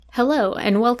Hello,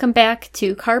 and welcome back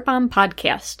to Car Bomb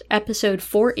Podcast, episode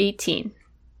 418.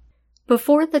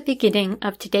 Before the beginning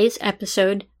of today's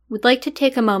episode, we'd like to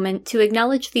take a moment to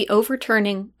acknowledge the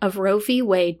overturning of Roe v.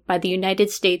 Wade by the United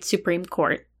States Supreme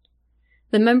Court.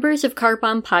 The members of Car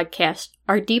Bomb Podcast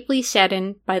are deeply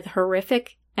saddened by the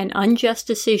horrific and unjust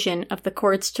decision of the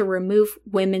courts to remove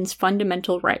women's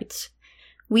fundamental rights.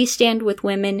 We stand with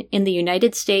women in the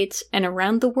United States and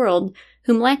around the world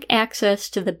whom lack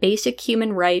access to the basic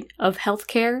human right of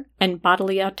healthcare and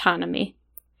bodily autonomy.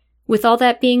 With all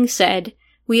that being said,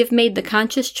 we have made the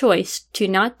conscious choice to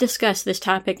not discuss this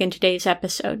topic in today's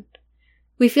episode.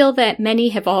 We feel that many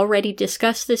have already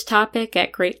discussed this topic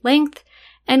at great length,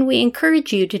 and we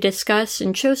encourage you to discuss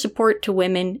and show support to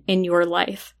women in your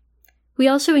life. We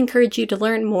also encourage you to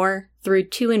learn more through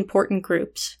two important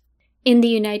groups. In the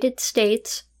United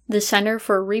States, the Center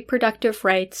for Reproductive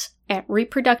Rights at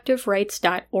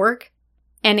reproductiverights.org,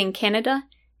 and in Canada,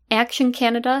 Action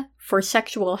Canada for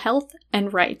Sexual Health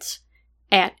and Rights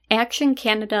at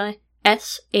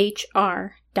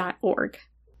actioncanadashr.org.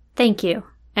 Thank you.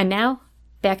 And now,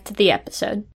 back to the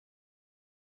episode.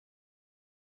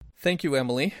 Thank you,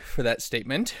 Emily, for that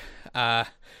statement.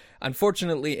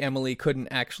 Unfortunately, Emily couldn't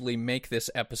actually make this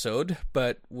episode,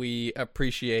 but we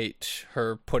appreciate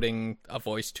her putting a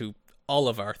voice to all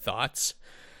of our thoughts.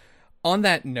 On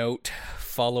that note,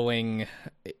 following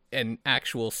an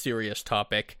actual serious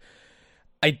topic,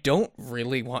 I don't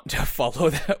really want to follow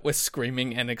that with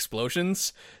screaming and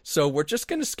explosions, so we're just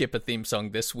going to skip a theme song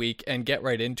this week and get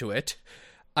right into it.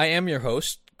 I am your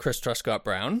host, Chris Truscott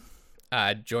Brown.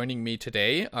 Joining me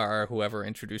today are whoever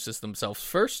introduces themselves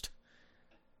first.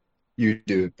 You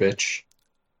do it, bitch.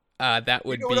 That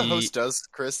would you know be what a host does,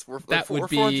 Chris. We're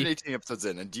 418 episodes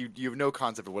in, and you have no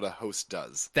concept of what a host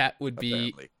does. That would be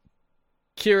apparently.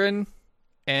 Kieran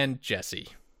and Jesse.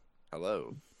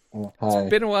 Hello. Hi. It's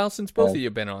been a while since both of you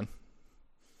have been on.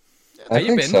 Yeah, I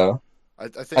think so. I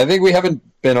think we haven't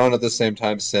been on at the same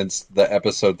time since the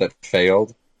episode that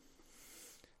failed.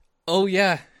 Oh,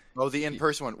 yeah. Oh, the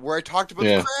in-person one, where I talked about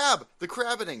the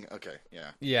crabbing. Okay, yeah.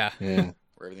 Yeah. Yeah.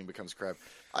 Where everything becomes crab.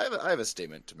 I have a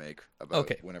statement to make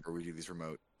about whenever we do these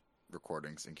remote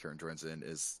recordings and Kieran joins in.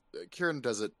 Kieran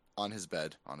does it on his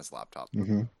bed, on his laptop.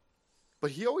 Mm-hmm.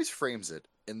 But he always frames it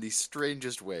in the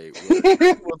strangest way.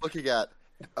 We're looking at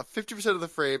 50% of the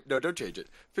frame. No, don't change it.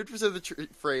 50% of the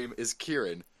frame is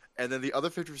Kieran, and then the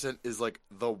other 50% is like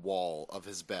the wall of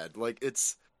his bed. Like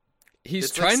He's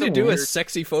it's trying like to do a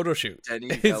sexy photo shoot. Denny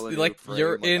It's Villeneuve like frame.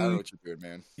 you're I don't know in. what you're doing,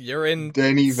 man. You're in.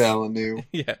 Denny Villeneuve.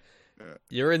 Yeah.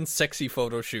 You're in sexy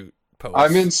photo shoot pose.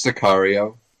 I'm in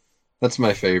Sicario. That's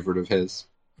my favorite of his.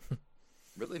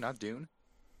 Really, not Dune?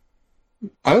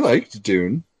 I liked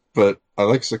Dune, but I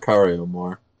like Sicario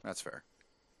more. That's fair.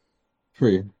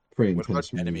 Pretty What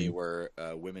intense. about Enemy, where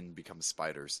women become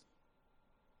spiders?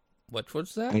 What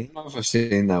was I that? don't know if I've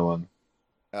seen that one.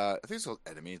 I think it's called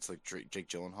Enemy. It's like Jake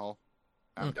Gyllenhaal.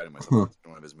 I'm doubting myself. It's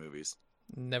one of his movies.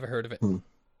 Never heard of it. I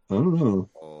don't know.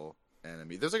 Oh,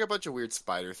 Enemy. There's like a bunch of weird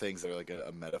spider things that are like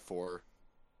a metaphor.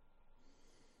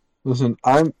 Listen,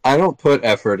 I don't put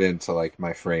effort into like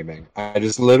my framing. I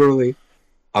just literally,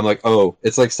 I'm like, oh,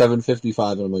 it's like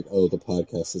 7:55, and I'm like, oh, the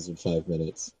podcast is in 5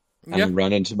 minutes. And I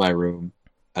run into my room,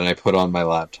 and I put on my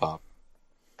laptop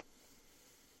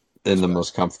in the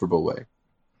most comfortable way.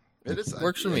 It is,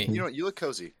 Works for me. You know, you look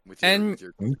cozy with your. And with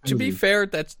your... to be fair,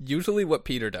 that's usually what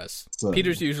Peter does. So,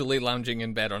 Peter's usually lounging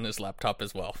in bed on his laptop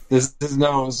as well. This is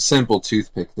no simple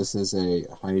toothpick. This is a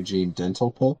hygiene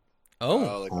dental pill.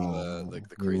 Oh, like one of the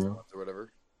crazy ones or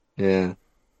whatever. Yeah.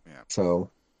 Yeah. So,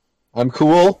 I'm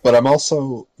cool, but I'm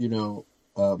also,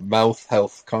 mouth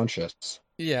health conscious.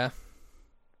 yeah.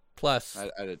 Plus,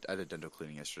 I did dental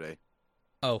cleaning yesterday.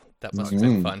 oh, that must have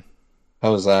been fun.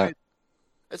 How was that?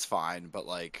 It's fine, but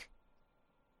like,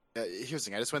 here's the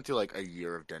thing. I just went through like a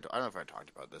year of dental. I don't know if I talked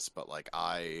about this, but like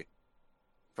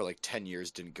for like 10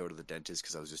 years, didn't go to the dentist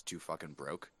because I was just too fucking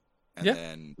broke. And Yeah,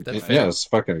 then that's Yeah, it's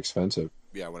fucking expensive.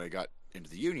 yeah, when I got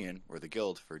into the union or the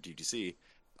guild for DTC,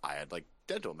 I had like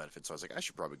dental benefits, so I was like, I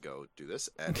should probably go do this,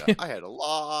 and I had a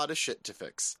lot of shit to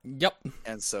fix. Yep.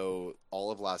 And so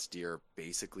all of last year,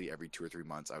 basically every 2 or 3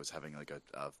 months, I was having like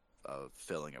a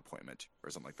filling appointment or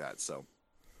something like that. So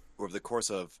over the course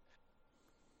of,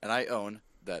 and I own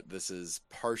that this is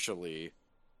partially,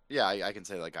 yeah, I can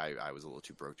say like I was a little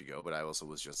too broke to go, but I also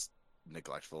was just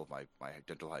neglectful of my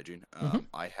dental hygiene.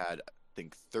 I had, I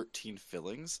think, 13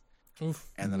 fillings.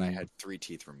 Oof. And then I had 3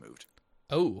 teeth removed.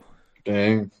 Oh.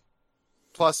 Dang.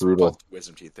 Plus Brutal.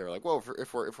 wisdom teeth. They were like, well,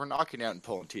 if we're knocking out and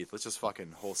pulling teeth, let's just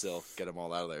fucking wholesale get them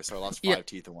all out of there. So I lost 5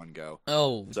 teeth in one go.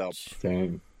 Oh. So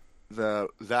Dang. the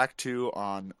VAC2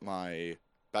 on my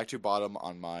back to bottom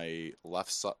on my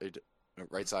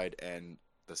right side, and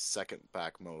the second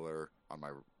back molar on my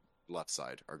left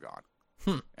side are gone.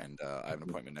 And I have an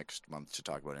appointment next month to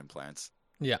talk about implants.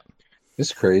 Yeah.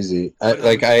 It's crazy.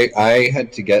 I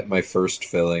had to get my first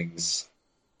fillings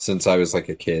since I was like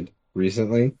a kid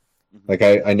recently. Like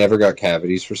I never got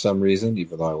cavities for some reason,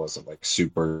 even though I wasn't like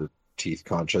super teeth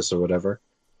conscious or whatever.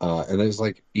 And it was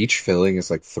like each filling is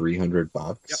like $300.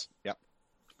 Yep.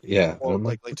 Yeah. Well,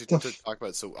 like to talk about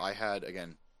it, so I had,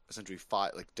 again, essentially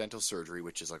 5, like, dental surgery,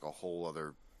 which is like a whole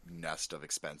other nest of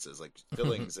expenses. Like,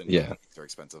 fillings and teeth are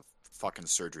expensive. Fucking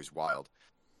surgery's wild.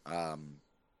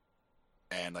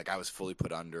 And like I was fully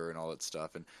put under and all that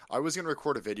stuff. And I was gonna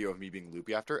record a video of me being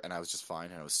loopy after, and I was just fine,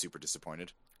 and I was super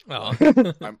disappointed. Oh.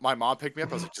 My mom picked me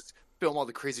up. I was like, just film all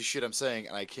the crazy shit I'm saying,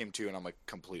 and I came to, and I'm like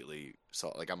completely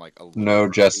I'm like no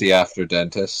Jesse after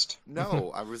dentist.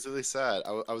 No, I was really sad.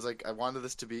 I was like, I wanted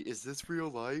this to be. Is this real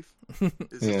life?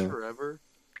 Is this forever?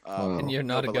 And you're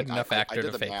not a good enough actor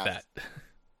to fake that.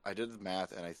 I did the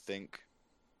math, and I think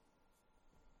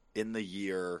in the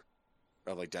year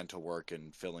of like dental work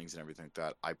and fillings and everything like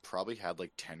that, I probably had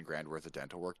like 10 grand worth of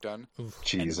dental work done.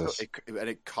 Jesus. And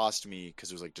it cost me, because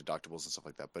there was like deductibles and stuff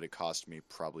like that, but it cost me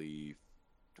probably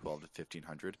 12 to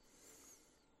 1500.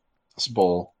 It's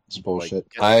bullshit.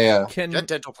 Like, get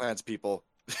dental plans, people.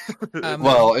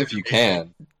 Well, if you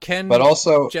can. But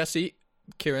also Jesse,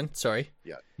 Kieran, sorry.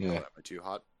 Yeah. Am I too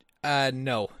hot?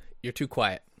 No, you're too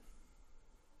quiet.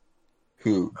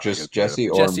 Who? Just Jesse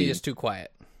or Jesse me? is too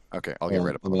quiet. Okay, I'll get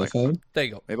rid of my phone. There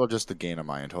you go. Maybe I'll just the gain on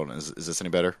my end. Hold on, is this any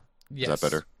better? Yes. Is that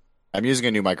better? I'm using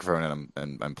a new microphone,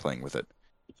 and I'm playing with it.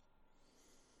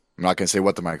 I'm not going to say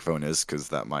what the microphone is, because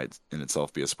that might in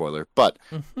itself be a spoiler, but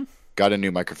got a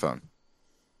new microphone,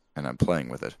 and I'm playing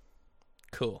with it.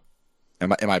 Cool.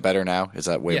 Am I better now? Is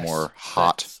that way more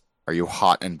hot? Are you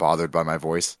hot and bothered by my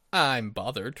voice? I'm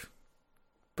bothered.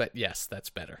 But yes, that's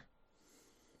better.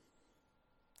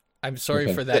 I'm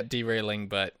sorry for that derailing,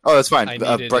 but... Oh, that's fine.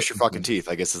 Brush your fucking teeth,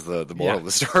 I guess, is the moral of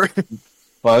the story.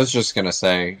 Well, I was just going to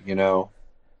say,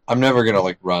 I'm never going to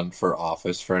like run for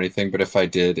office for anything, but if I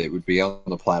did, it would be on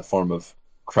the platform of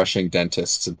crushing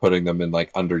dentists and putting them in like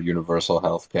under universal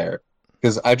health care.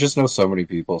 Because I just know so many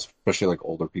people, especially like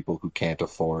older people, who can't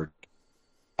afford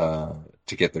to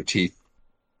get their teeth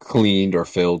cleaned or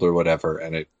filled or whatever,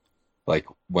 and it like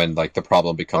when like the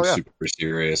problem becomes super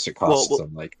serious, it costs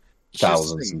them like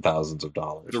thousands and thousands of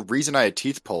dollars. The reason I had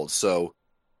teeth pulled, so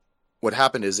what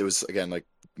happened is it was, again, like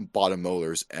bottom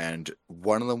molars, and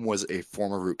one of them was a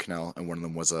former root canal, and one of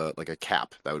them was a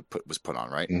cap that was put on,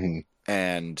 right? Mm-hmm.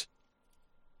 And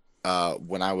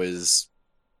when I was,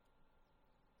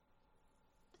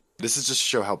 this is just to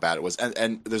show how bad it was,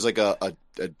 and there's like a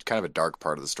kind of a dark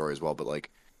part of the story as well, but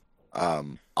like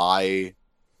I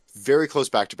very close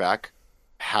back to back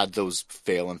had those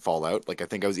fail and fall out. Like I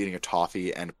think I was eating a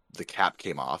toffee and the cap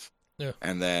came off,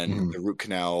 and then the root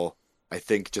canal, I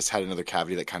think, just had another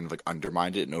cavity that kind of like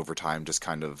undermined it, and over time just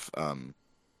kind of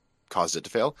caused it to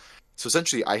fail. So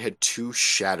essentially, I had 2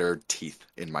 shattered teeth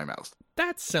in my mouth.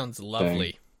 That sounds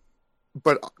lovely.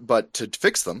 But to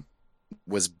fix them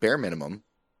was bare minimum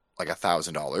like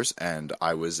 $1,000, and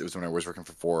it was when I was working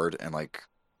for Ford, and like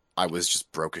I was just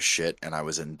broke as shit, and I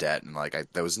was in debt, and like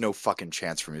there was no fucking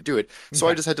chance for me to do it. So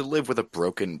I just had to live with a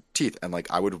broken teeth, and like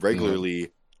I would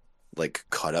regularly like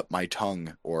cut up my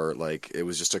tongue, or like it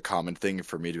was just a common thing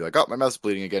for me to be like, oh, my mouth's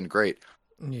bleeding again, great.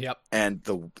 Yep. And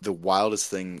the wildest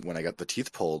thing when I got the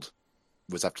teeth pulled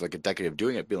was after like a decade of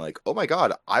doing it, being like, oh my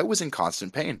god, I was in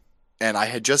constant pain, and I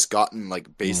had just gotten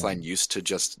like baseline used to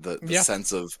just the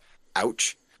sense of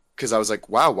ouch. Because I was like,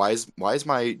 wow, why is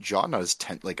my jaw not as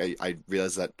tense? Like I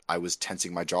realized that I was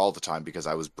tensing my jaw all the time because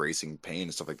I was bracing pain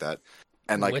and stuff like that.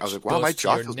 And like I was like, wow, my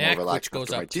jaw feels more relaxed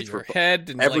after my teeth were head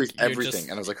and everything.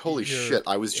 And I was like, holy shit,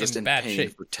 I was just in pain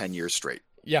for 10 years straight.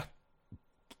 Yeah.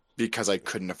 Because I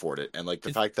couldn't afford it. And like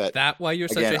the fact that why you're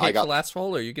such a hateful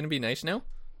asshole? Are you gonna be nice now?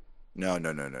 No.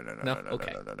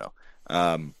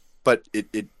 But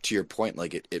it to your point,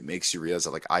 like it makes you realize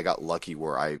that like I got lucky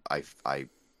where I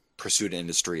pursued an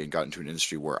industry and got into an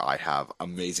industry where I have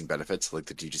amazing benefits. Like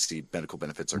the DGC medical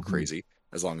benefits are crazy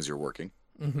as long as you're working.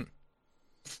 Mm-hmm.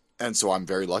 And so I'm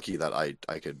very lucky that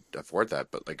I could afford that,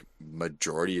 but like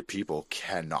majority of people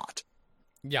cannot.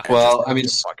 Yeah. Well, I mean,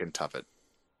 fucking tough it.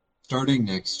 Starting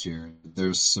next year,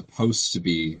 there's supposed to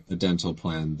be a dental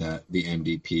plan that the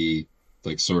NDP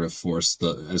like sort of forced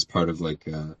as part of like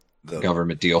the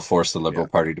government deal, forced the Liberal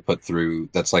Party to put through.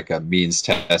 That's like a means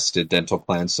tested dental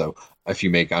plan. So if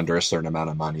you make under a certain amount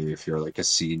of money, if you're like a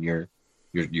senior,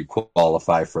 you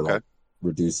qualify for like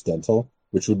reduced dental,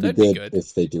 which would be good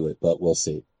if they do it, but we'll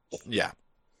see. Yeah.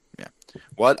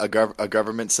 What a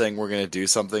government saying we're going to do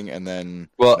something and then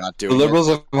not doing the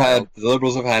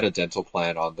liberals have had a dental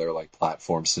plan on their like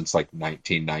platform since like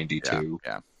 1992.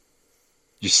 Yeah.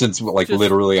 Just since like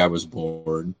literally I was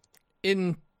born.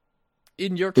 In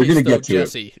your case, though,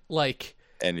 Jesse, like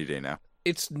any day now,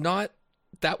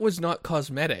 that was not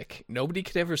cosmetic. Nobody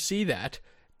could ever see that.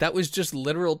 That was just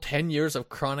literal 10 years of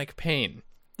chronic pain.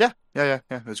 Yeah.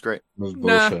 It was great. It was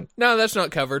bullshit. No, that's not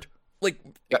covered. Like,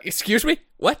 excuse me?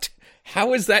 What?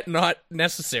 How is that not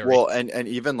necessary? Well, and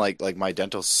even like my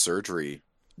dental surgery,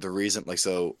 the reason, like,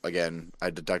 so again, I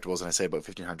had deductibles and I say about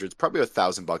 $1,500. Probably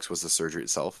 $1,000 was the surgery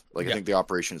itself. Like, I think the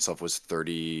operation itself was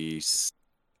 30,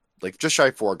 like just shy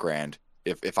of $4,000.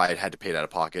 If I had to pay it out of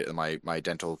pocket, and my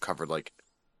dental covered like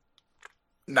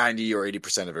 90 or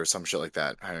 80% of it or some shit like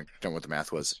that. I don't know what the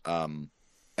math was.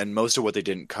 And most of what they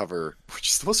didn't cover, which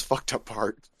is the most fucked up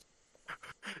part,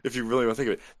 if you really want to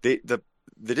think of it,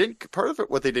 they didn't, part of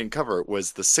it, what they didn't cover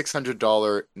was the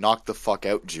 $600 knock the fuck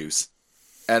out juice.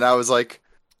 And I was like,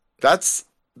 that's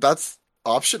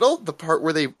optional. The part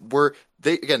where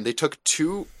they took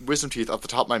 2 wisdom teeth off the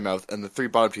top of my mouth and the 3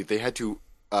 bottom teeth. They had to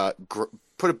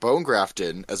put a bone graft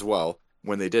in as well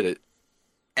when they did it.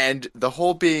 And the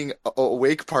whole being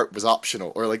awake part was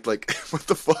optional, or like what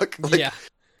the fuck? Like, yeah.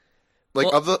 Like,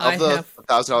 well, of the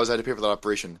 $1,000 I had to pay for that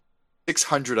operation,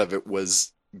 600 of it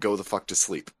was go the fuck to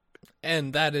sleep,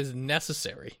 and that is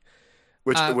necessary.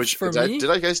 Which for me, did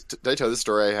I tell the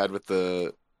story I had with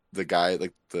the guy,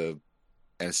 like the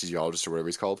anesthesiologist or whatever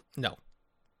he's called? No.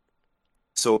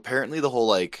 So apparently the whole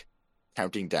like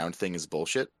counting down thing is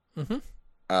bullshit.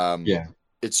 Mm-hmm. Yeah.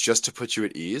 It's just to put you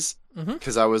at ease.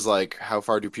 Because Mm-hmm. I was like, how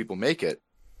far do people make it?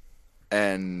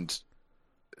 And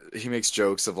he makes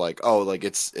jokes of like, oh, like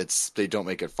it's they don't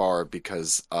make it far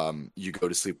because you go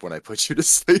to sleep when I put you to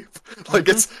sleep. Like,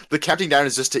 it's the counting down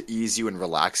is just to ease you and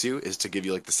relax you, is to give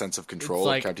you like the sense of control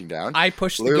of counting down. I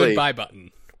push the goodbye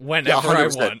button whenever I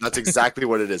want. That's exactly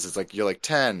what it is. It's like you're like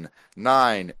 10,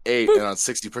 9, 8, Boop. and on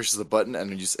 6 you pushes the button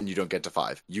and you don't get to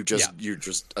 5. You're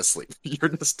just asleep. You're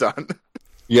just done.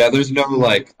 Yeah, there's no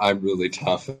like I'm really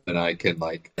tough and I can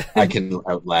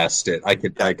outlast it. I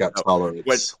got tolerance.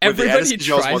 When Everybody the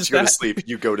anesthesiologist tries wants to go to that. sleep,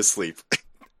 you go to sleep.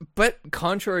 But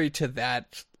contrary to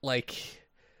that, like,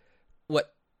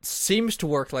 what seems to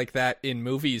work like that in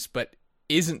movies but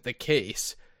isn't the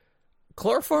case,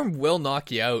 chloroform will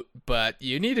knock you out, but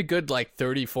you need a good, like,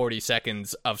 30-40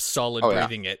 seconds of solid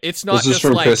breathing it. It's not this is just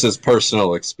from like... Chris's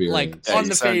personal experience. Like, on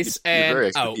the face and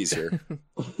very out. expertise here.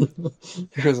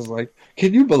 Chris is like,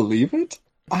 can you believe it?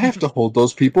 I have to hold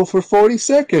those people for 40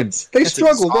 seconds. They It's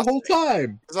struggle the exhausting. whole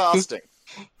time. Exhausting.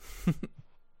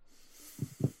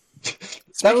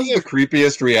 That was the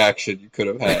creepiest reaction you could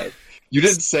have had. You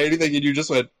didn't say anything and you just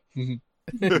went,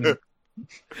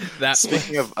 That...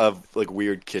 Speaking of like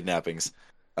weird kidnappings,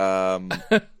 have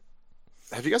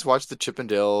you guys watched the Chip and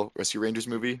Dale Rescue Rangers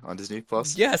movie on Disney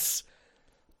Plus? Yes.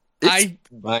 It's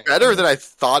better than I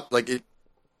thought. Like it.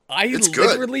 I It's good.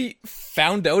 literally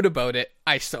found out about it.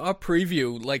 I saw a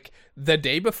preview like the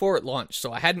day before it launched,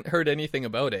 so I hadn't heard anything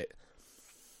about it.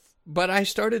 But I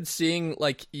started seeing,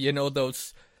 like, you know,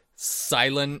 those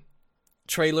silent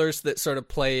trailers that sort of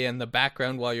play in the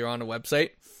background while you're on a website.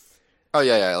 Oh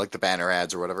yeah, like the banner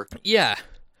ads or whatever. Yeah.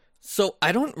 So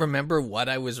I don't remember what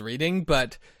I was reading,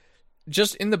 but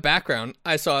just in the background,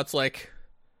 I saw it's like,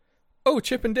 oh,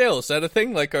 Chip and Dale, is that a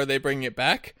thing? Like, are they bringing it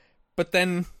back? But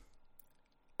then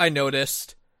I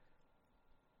noticed,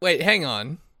 wait, hang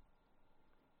on.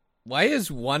 Why is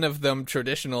one of them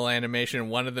traditional animation,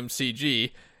 one of them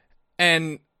CG?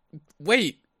 And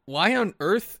wait, why on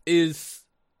earth is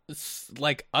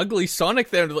like ugly Sonic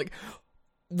there? Like,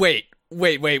 wait.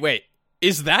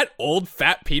 Is that old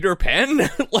fat Peter Pan?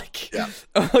 Like, Yeah.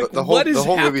 Like, The whole what is the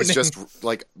whole happening? movie's just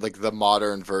like the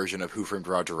modern version of Who Framed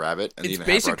Roger Rabbit, and they It's even have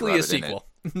Roger basically a Rabbit in it. sequel.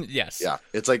 Yes. Yeah,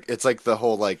 it's like the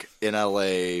whole like in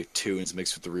LA tunes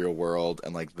mixed with the real world,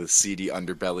 and like the seedy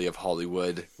underbelly of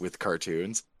Hollywood with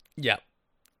cartoons, Yeah.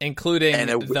 Including and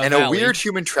the a Valley. weird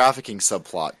human trafficking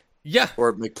subplot Yeah.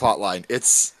 or like plot line.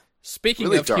 It's Speaking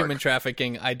really of dark. human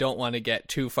trafficking, I don't want to get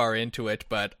too far into it,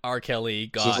 but R. Kelly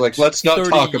got just like, let's not 30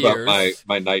 talk years. about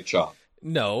my night job.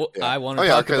 No, Yeah. I want to Oh,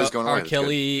 yeah, talk R. Kelly's about going R. away. That's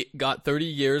Kelly got 30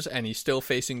 years, and he's still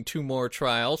facing 2 more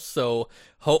trials, so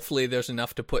hopefully there's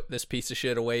enough to put this piece of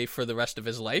shit away for the rest of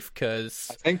his life,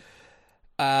 because I think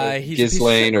he's a piece of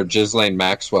Ghislaine shit. or Ghislaine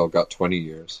Maxwell got 20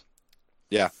 years.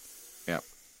 yeah.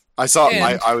 I saw.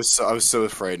 And- I was so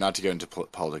afraid not to get into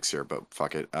politics here, but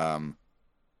fuck it.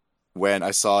 When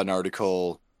I saw an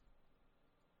article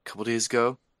a couple days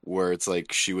ago where it's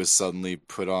like she was suddenly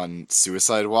put on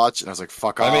suicide watch, and I was like,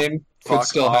 "Fuck off!" I mean, could Fuck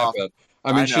still off. happen.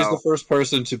 I mean, I she's know. the first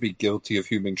person to be guilty of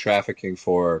human trafficking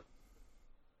for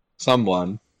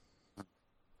someone,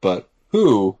 but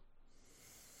who?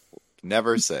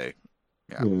 Never say.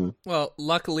 Yeah. Yeah. Well,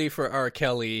 luckily for R.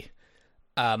 Kelly,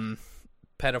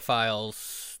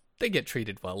 pedophiles, they get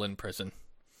treated well in prison.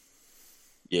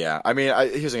 Yeah, I mean,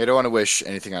 here's the thing: I don't want to wish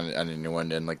anything on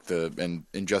anyone, and like and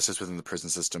injustice within the prison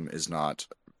system is not.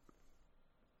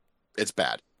 It's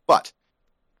bad, but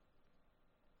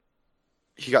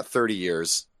he got 30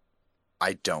 years.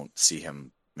 I don't see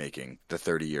him making the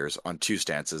 30 years on two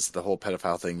stances. The whole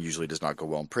pedophile thing usually does not go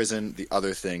well in prison. The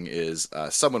other thing is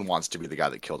someone wants to be the guy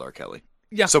that killed R. Kelly.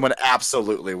 Yeah. Someone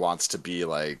absolutely wants to be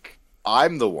like,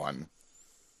 I'm the one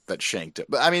that shanked it.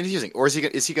 But I mean, here's the thing, or is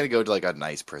he going to go to like a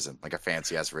nice prison, like a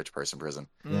fancy ass rich person prison?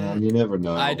 Yeah, you never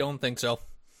know. I don't think so.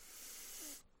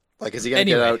 Like, is he going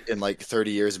to get out in like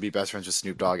 30 years and be best friends with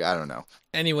Snoop Dogg? I don't know.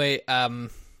 Anyway,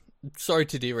 sorry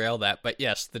to derail that, but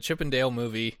yes, the Chip and Dale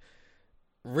movie,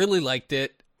 really liked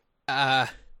it. I'm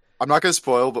not going to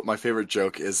spoil, but my favorite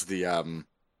joke is the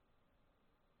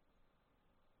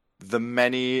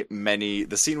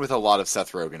scene with a lot of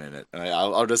Seth Rogen in it. And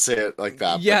I'll just say it like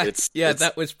that. Yeah, but it's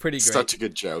that was pretty great. Such a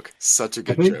good joke. Such a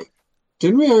good joke.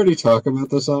 Didn't we already talk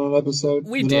about this on an episode?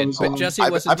 We did, but Jesse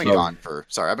wasn't. I've been gone for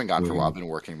a while. I've been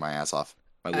working my ass off.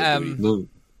 Oh,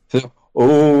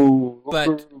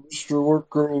 but Mr.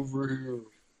 Worker over here.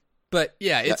 But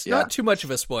yeah, it's not too much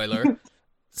of a spoiler.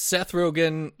 Seth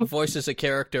Rogen voices a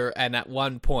character, and at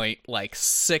one point, like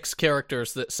 6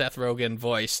 characters that Seth Rogen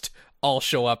voiced all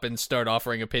show up and start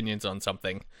offering opinions on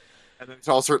something. And then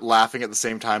they all start laughing at the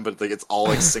same time, but like it's all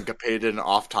like syncopated and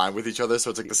off time with each other,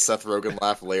 so it's like the Seth Rogen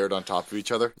laugh layered on top of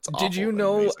each other. It's Did you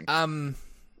know? amazing.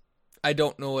 I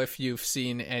don't know if you've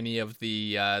seen any of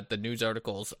the news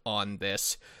articles on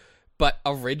this, but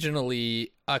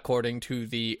originally, according to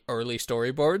the early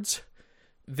storyboards,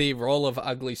 the role of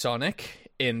Ugly Sonic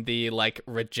in the like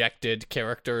rejected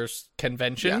characters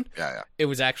convention, it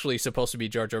was actually supposed to be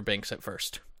Jar Jar Binks at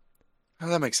first. Oh,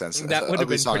 that makes sense. That would have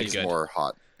been Sonic pretty good. More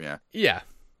hot, yeah. Yeah.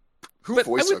 Who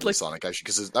voiced Ugly Sonic actually?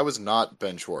 Because that was not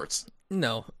Ben Schwartz.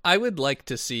 No, I would like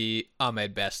to see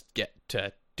Ahmed Best get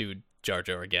to do Jar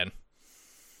Jar again.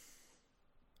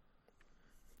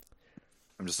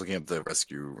 I'm just looking at the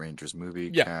Rescue Rangers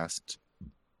movie cast.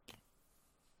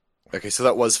 Okay, so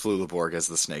that was Flula Borg as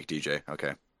the Snake DJ.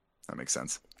 Okay, that makes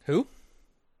sense. Who?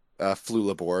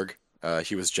 Flula Borg.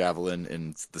 He was Javelin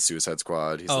in the Suicide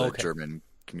Squad. He's a German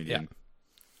comedian. Yeah.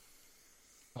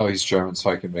 Oh, he's German, so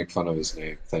I can make fun of his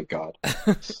name. Thank God.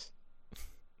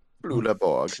 Flula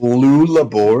Borg. Flula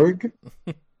Borg?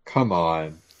 Come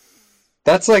on.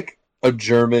 That's like a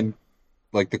German,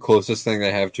 like the closest thing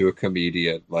they have to a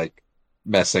comedian, like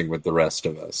messing with the rest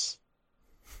of us.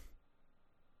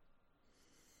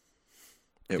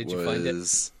 Did you find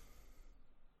it?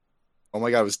 Oh my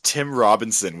God! It was Tim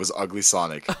Robinson was Ugly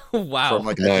Sonic. Wow! From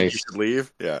like I Think You Should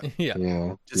Leave. Yeah.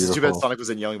 Yeah. It's too bad Sonic was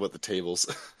in yelling about the tables.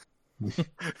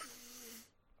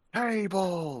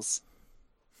 Tables.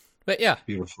 But yeah,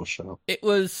 beautiful show. It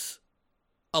was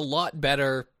a lot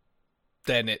better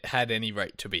than it had any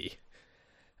right to be.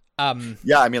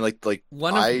 Yeah, I mean, like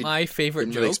one of my favorite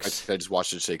jokes. I just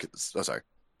watched it shake. Oh, sorry.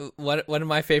 One of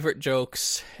my favorite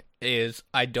jokes is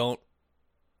I don't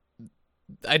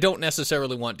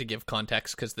necessarily want to give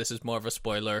context because this is more of a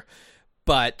spoiler,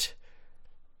 but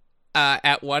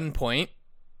at one point,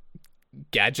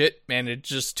 Gadget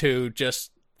manages to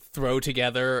just throw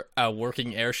together a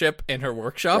working airship in her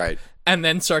workshop, right. And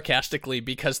then sarcastically,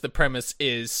 because the premise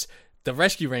is the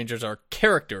Rescue Rangers are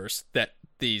characters that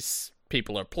these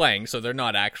people are playing, so they're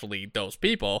not actually those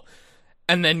people,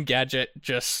 and then Gadget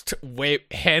just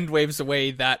hand waves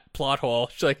away that plot hole.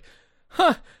 She's like,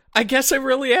 huh, I guess I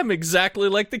really am exactly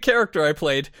like the character I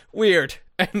played. Weird.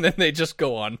 And then they just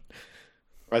go on.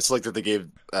 I just like that they gave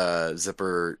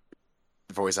Zipper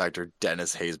voice actor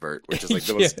Dennis Haysbert, which is like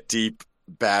the most deep,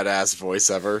 badass voice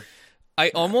ever.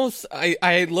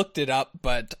 I looked it up,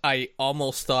 but I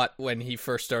almost thought when he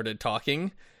first started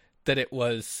talking that it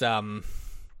was now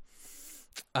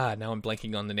I'm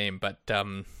blanking on the name, but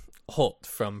Holt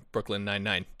from Brooklyn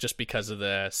Nine-Nine, just because of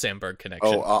the Sandberg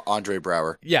connection. Oh, Andre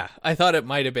Braugher. Yeah, I thought it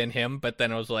might have been him, but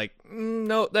then I was like,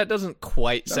 no, that doesn't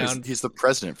quite sound... He's the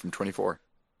president from 24.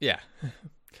 Yeah.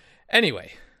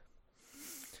 Anyway.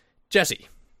 Jesse.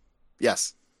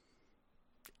 Yes.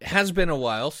 It has been a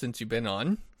while since you've been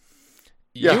on.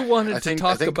 You wanted to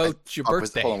talk about your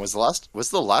birthday. Hold on, was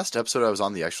the last episode I was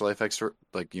on the Extra Life Extra,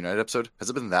 like, United episode? Has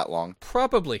it been that long?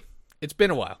 Probably. It's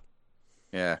been a while.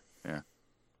 Yeah.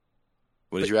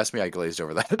 What did you ask me? I glazed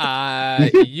over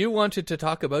that. You wanted to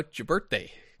talk about your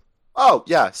birthday. Oh,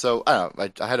 yeah. So, I don't know.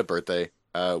 I had a birthday.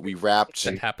 We wrapped.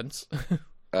 That happens.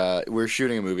 We were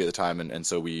shooting a movie at the time, and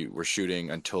so we were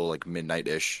shooting until like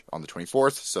midnight-ish on the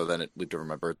 24th. So then it leaped over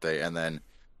my birthday, and then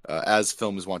as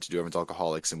films want to do, everyone's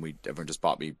alcoholics, and everyone just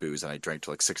bought me booze, and I drank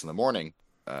till like 6 in the morning,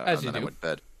 As and you then I do. went to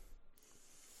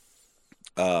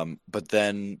bed. But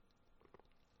then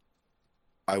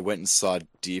I went and saw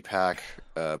Deepak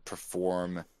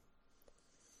perform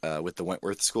with the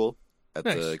Wentworth School at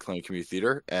Nice. the Colonial Community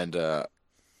Theater, and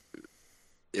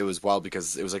it was wild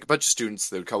because it was like a bunch of students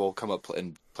that would come up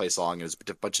and play a song, and it was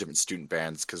a bunch of different student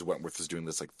bands because Wentworth was doing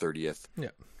this like 30th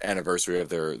anniversary of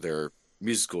their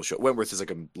music school show. Wentworth is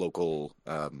like a local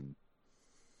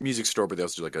music store, but they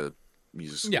also do like a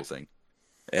music school thing.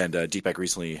 And Deepak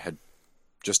recently had,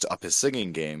 just to up his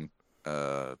singing game,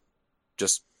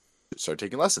 just started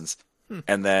taking lessons.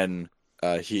 And then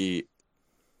he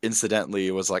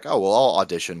incidentally was like, oh, well, I'll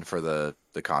audition for the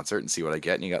concert and see what I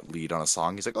get. And he got lead on a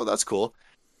song. He's like, oh, that's cool.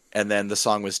 And then the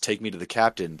song was Take Me to the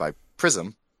Captain by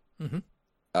Prism. Mm-hmm.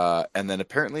 And then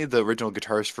apparently the original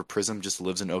guitarist for Prism just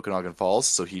lives in Okanagan Falls,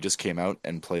 so he just came out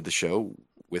and played the show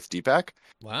with Deepak.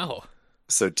 Wow.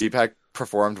 So Deepak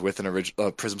performed with an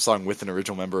original Prism song with an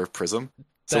original member of Prism.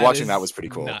 So That watching is that was pretty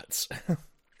cool. Nuts.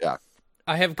 Yeah.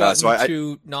 I have gotten so I-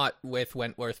 to, not with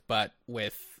Wentworth, but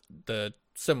with the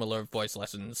similar voice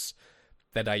lessons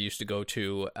that I used to go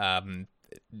to.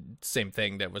 Same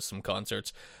thing, there was some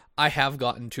concerts. I have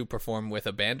gotten to perform with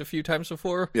a band a few times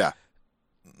before. Yeah.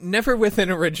 Never with an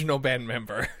original band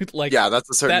member. Like, Yeah, that's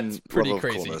a certain that's pretty level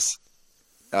of crazy. coolness.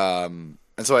 And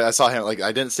so I saw him, like,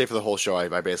 I didn't stay for the whole show. I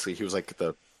basically, he was like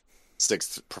the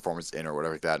 6th performance in or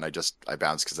whatever like that, and I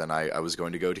bounced because then I was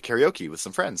going to go to karaoke with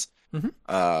some friends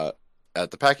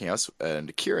at the Packing House,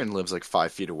 and Kieran lives like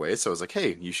 5 feet away, so I was like,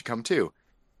 hey, you should come too.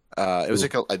 It was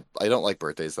like, I don't like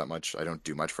birthdays that much. I don't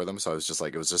do much for them, so I was just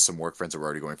like, it was just some work friends that were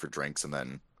already going for drinks, and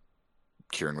then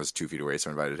Kieran was 2 feet away, so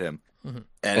I invited him.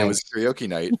 And it was karaoke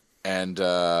night, and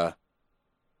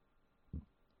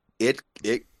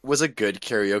it was a good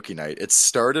karaoke night. It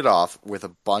started off with a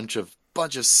bunch of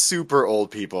super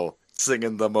old people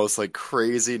singing the most like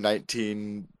crazy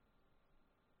 1940s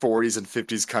and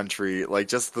 50s country, like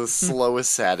just the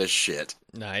slowest, saddest shit.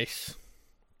 Nice.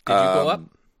 Did you go up?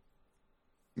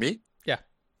 Me? Yeah.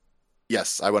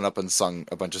 Yes, I went up and sung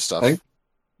a bunch of stuff. I think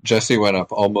Jesse went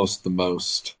up almost the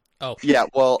most. Oh. Yeah,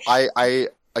 well, I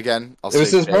again, I'll It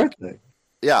was say his vague. birthday.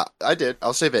 Yeah, I did.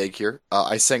 I'll say vague here.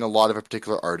 I sang a lot of a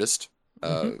particular artist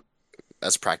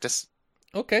as practice.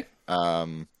 Okay.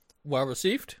 Um, Well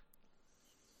received.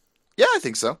 yeah, I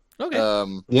think so. Okay.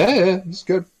 Yeah, it's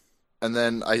good. And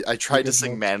then I tried to Good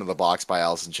sing one. "Man in the Box" by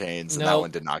Alice in Chains, and that No.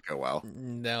 one did not go well.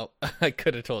 No, I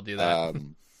could have told you that.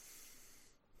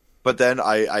 But then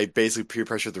I basically peer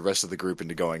pressured the rest of the group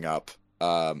into going up.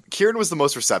 Kieran was the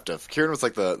most receptive. Kieran was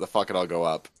like the fuck it, I'll go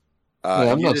up.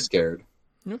 Yeah, I'm you not did, scared.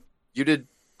 You did.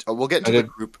 We'll get I into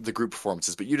did. the group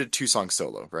performances, but you did 2 songs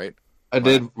solo, right? I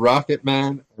did Rocket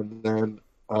Man, and then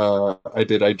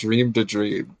I Dreamed a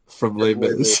Dream from Les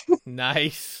Mis.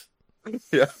 Nice.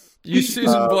 Yeah. You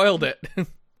Susan Boiled it.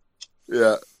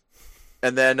 Yeah.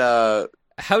 And then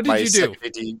How did my you do? second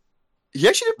AD, he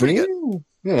actually did pretty good.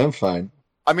 Yeah, I'm fine.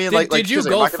 I mean, Did you seriously,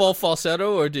 go I'm not gonna- full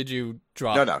falsetto or did you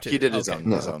drop? No, to- he did his okay.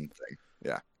 own thing.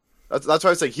 Yeah, that's why I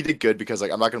was like, he did good because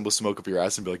like I'm not gonna blow smoke up your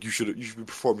ass and be like, you should be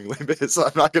performing Les Mis. So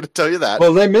I'm not gonna tell you that.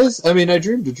 Well, Les Mis, I mean, I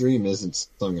Dreamed a Dream isn't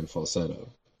sung in falsetto.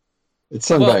 It's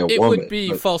sung by a Well, it woman. would be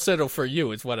but- falsetto for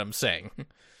you, is what I'm saying.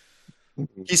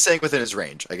 He sang within his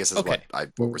range, I guess is Okay.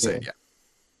 what we're saying. Yeah,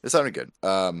 it sounded good.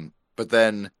 But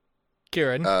then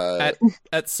Kieran,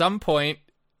 at some point,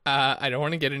 I don't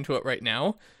want to get into it right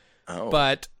now,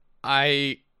 but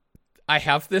I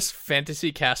have this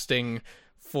fantasy casting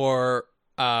for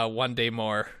One Day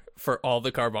More for all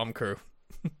the Car Bomb crew.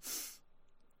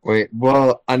 Wait,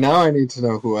 well, now I need to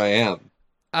know who I am.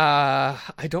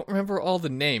 I don't remember all the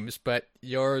names, but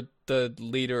you're the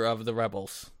leader of the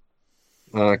rebels.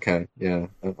 Okay, yeah,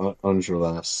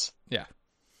 Angelas. Yeah.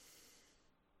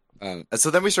 and so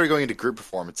then we started going into group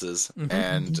performances, Mhm.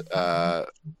 and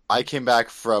I came back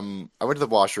I went to the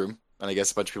washroom, and I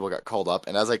guess a bunch of people got called up.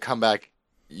 And as I come back,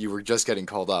 you were just getting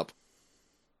called up.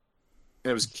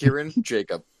 And it was Kieran,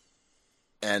 Jacob,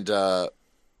 and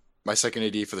my second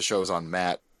AD for the show was on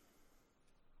Matt.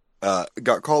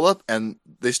 Got called up, and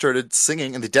they started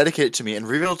singing, and they dedicated it to me and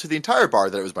revealed to the entire bar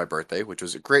that it was my birthday, which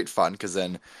was great fun, because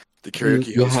then the karaoke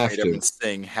You host have made to. everyone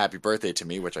sing "Happy Birthday" to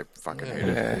me, which I fucking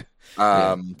hated.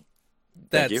 Yeah.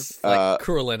 Thank you. That's like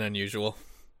cruel and unusual.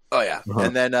 Oh yeah, Uh-huh.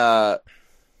 and then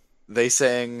they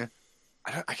sang.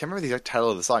 I can't remember the exact title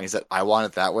of the song. Is that "I Want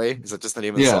It That Way"? Is that just the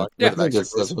name of the Yeah, song? Yeah. I think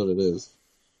that's what it is.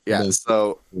 Yeah. It is.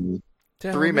 So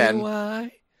Tell Three me men.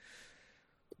 why.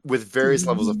 with various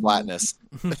levels of flatness,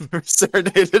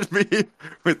 serenaded me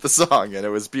with the song, and it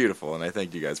was beautiful, and I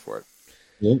thank you guys for it.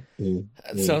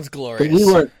 That sounds But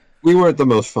glorious. we weren't the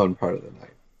most fun part of the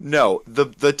night. No,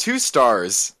 the two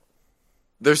stars.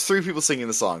 There's three people singing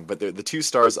the song, but the two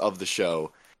stars of the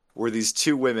show were these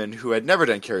two women who had never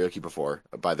done karaoke before,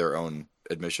 by their own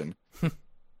admission,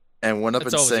 and went up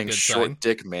That's and always a sang good "Short sign.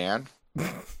 Dick Man."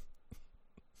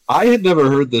 I had never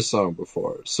heard this song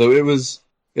before, so it was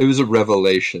a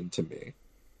revelation to me.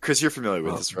 Chris, you're familiar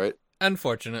with this, right?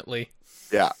 Unfortunately.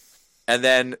 Yeah. And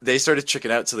then they started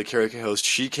checking out, so the karaoke host,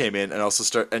 she came in and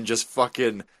also just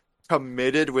fucking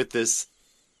committed with this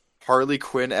Harley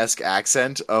Quinn-esque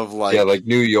accent of like, Yeah, like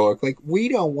New York, like we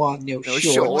don't want no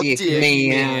short dick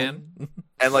man.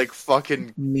 and like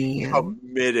fucking Man.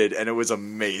 committed, and it was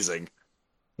amazing.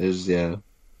 That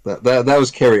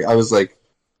was karaoke. I was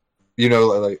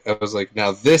like,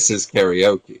 now this is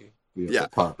karaoke. Yeah.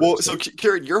 Well, so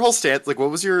Kieran, your whole stance, like,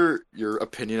 what was your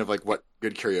opinion of like what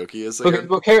good karaoke is? Okay,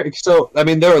 well, so I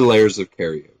mean, there are layers of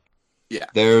karaoke. Yeah.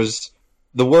 There's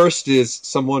the worst is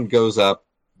someone goes up,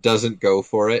 doesn't go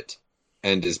for it,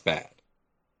 and is bad.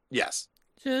 Yes.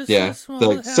 So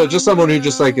just someone who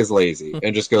just like is lazy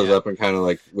and just goes up and kind of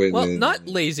like Well, not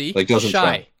lazy, like doesn't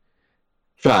shy.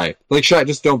 Shy.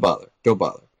 Just don't bother.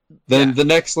 Then the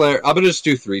next layer, I'm gonna just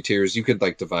do 3 tiers. You could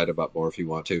like divide them up more if you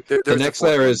want to. The next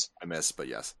layer is I miss, but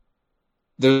yes.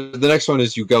 the next one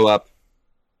is you go up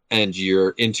and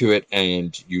you're into it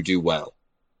and you do well.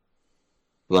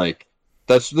 Like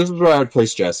this is where I would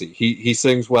place Jesse. He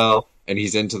sings well and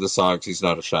he's into the songs. He's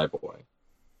not a shy boy.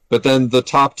 But then the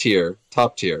top tier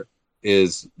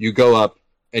is you go up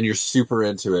and you're super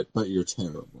into it, but you're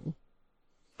terrible.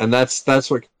 And that's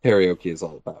what karaoke is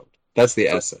all about. That's the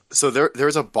essence. So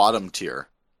there's a bottom tier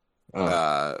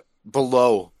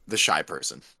below the shy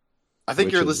person. I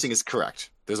think your listing is correct.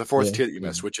 There's a fourth tier that you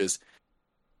missed, which is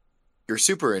you're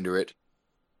super into it,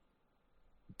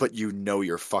 but you know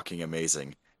you're fucking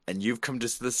amazing, and you've come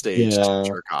to the stage to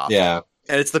jerk off. Yeah.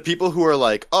 And it's the people who are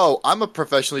like, oh, I'm a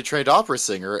professionally trained opera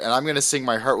singer, and I'm going to sing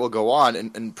My Heart Will Go On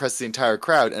and impress the entire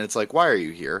crowd. And it's like, why are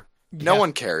you here? No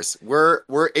one cares. We're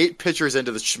 8 pitchers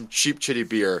into the cheap chitty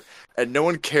beer, and no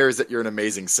one cares that you're an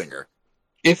amazing singer.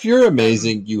 If you're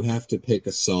amazing, you have to pick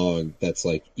a song that's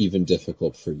like even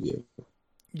difficult for you.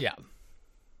 Yeah.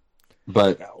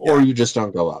 Or you just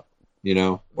don't go up,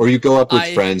 or you go up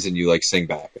with friends and you like sing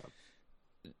back up.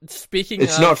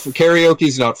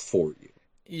 Karaoke's not for you.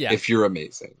 Yeah. If you're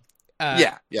amazing.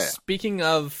 Yeah. Speaking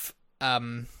of,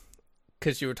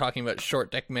 because you were talking about Short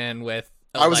Dick Man with.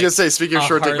 I was gonna say, speaking of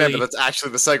Short Dick Man, but that's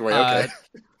actually the segue. Okay.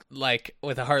 Like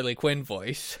with a Harley Quinn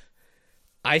voice,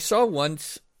 I saw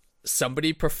once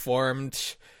somebody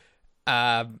performed,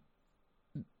 "My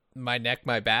Neck,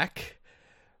 My Back."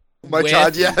 My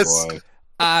God, yes. They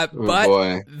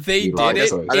did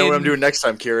it. I know what I'm doing next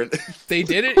time, Kieran. They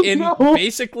did it in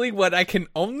basically what I can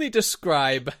only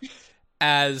describe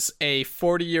as a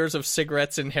 40 years of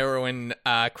cigarettes and heroin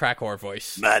crack whore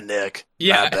voice. My neck,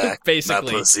 yeah, my back,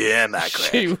 basically. my pussy and my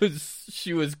crack.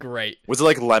 She was great. Was it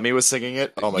like Lemmy was singing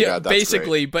it? Oh my God, that's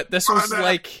basically. Great. But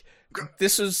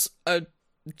this was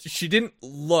she didn't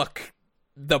look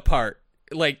the part.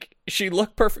 Like, she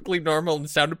looked perfectly normal and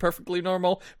sounded perfectly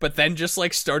normal, but then just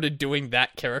like started doing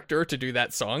that character to do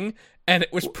that song, and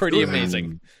it was pretty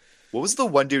amazing. What was the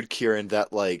one dude, Kieran,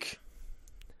 that like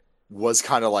was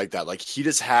kind of like that? Like, he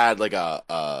just had like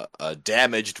a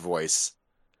damaged voice.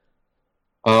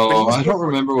 Oh, I don't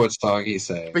remember what song he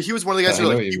sang. But he was one of the guys who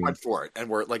like, he went for it, and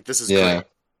we're like, this is great.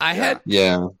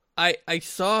 I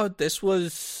saw this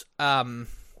was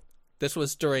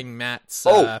during Matt's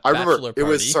I remember bachelor party. It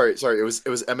was sorry it was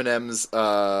Eminem's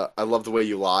I Love the Way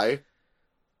You Lie.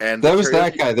 And that was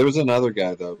that guy. There was another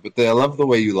guy though, but the I Love the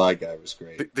Way You Lie guy was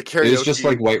great. The karaoke, it was just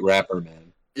like White Rapper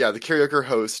Man. Yeah, the karaoke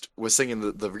host was singing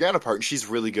the Rihanna part, and she's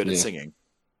really good at singing.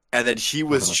 And then he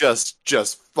was just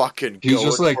fucking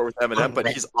going for it with Eminem, but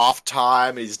he's off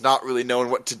time, and he's not really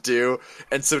knowing what to do.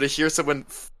 And so to hear someone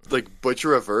like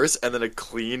butcher a verse and then a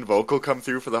clean vocal come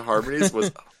through for the harmonies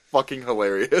was fucking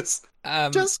hilarious.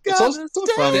 It's also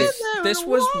funny. This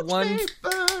was one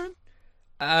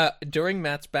during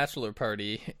Matt's bachelor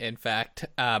party, in fact,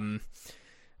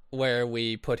 where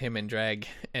we put him in drag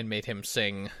and made him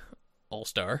sing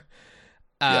All-Star.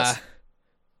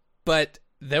 But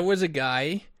there was a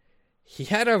guy, he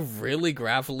had a really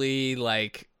gravelly,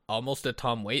 like, almost a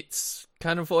Tom Waits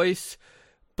kind of voice.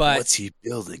 But what's he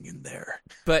building in there?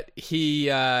 But he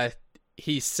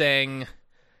sang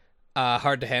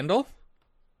Hard to Handle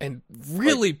and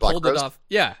really like Black pulled Rose? it off.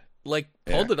 Yeah, like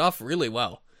pulled it off really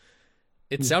well.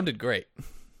 It sounded great.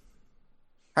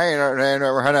 I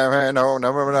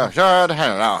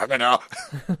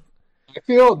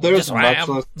feel there's Just much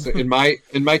wham. less in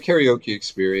my karaoke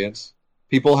experience.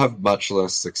 People have much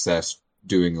less success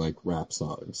doing like rap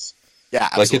songs. Yeah,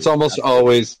 Like it's absolutely. almost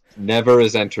always never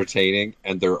as entertaining,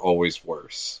 and they're always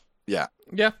worse. Yeah.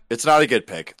 Yeah. It's not a good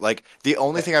pick. Like the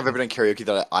only thing I've ever done karaoke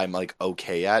that I'm like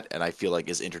okay at, and I feel like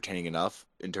is entertaining enough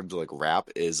in terms of like rap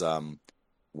is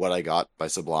 "What I Got" by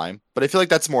Sublime. But I feel like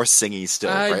that's more singy still,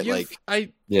 right? Like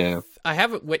Yeah, I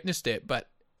haven't witnessed it, but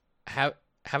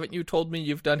haven't you told me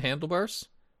you've done Handlebars?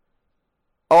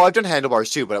 oh, I've done Handlebars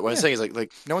too. But what I'm saying is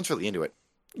like no one's really into it.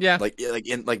 Yeah.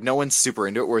 Like no one's super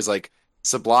into it. Whereas like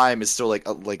Sublime is still like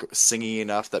singy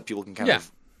enough that people can kind of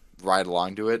ride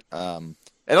along to it.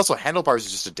 And also Handlebars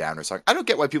is just a downer song. I don't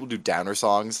get why people do downer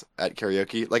songs at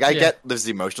karaoke. Like I get there's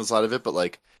the emotional side of it, but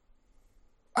like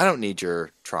I don't need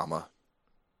your trauma.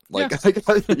 Like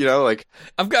you know, like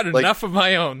I've got enough of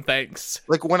my own, thanks.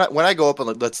 like when I go up and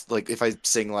like let's like if I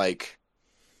sing like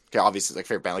okay, obviously like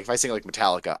favorite band, like if I sing like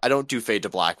Metallica, I don't do Fade to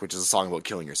Black, which is a song about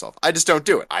killing yourself. I just don't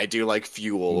do it. I do like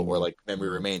Fuel or like Memory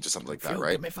Remains or something like that,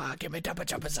 right? That's how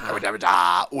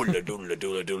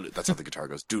the guitar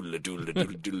goes. Doodle doodle doodle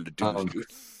doodle doodle.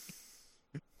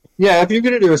 yeah. If you're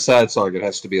gonna do a sad song, it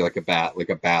has to be like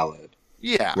a ballad,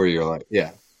 Yeah. where you're like,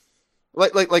 yeah,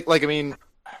 Like I mean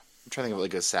I'm trying to think of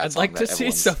like a sad I'd song like that to see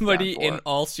everyone's somebody down in for.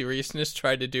 all seriousness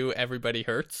try to do Everybody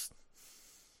Hurts.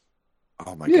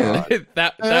 Oh my Yeah. god.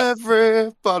 that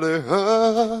Everybody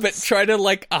hurts. but try to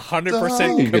like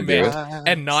 100% You could do commit it.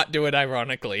 and not do it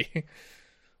ironically.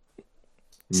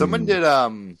 Someone did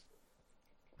oh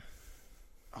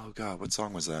god, what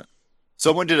song was that?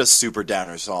 Someone did a super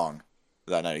downer song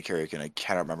that night at karaoke, and I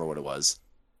cannot remember what it was.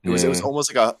 It was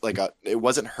almost like a it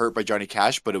wasn't Hurt by Johnny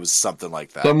Cash, but it was something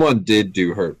like that. Someone did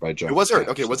do Hurt by Johnny It was Hurt.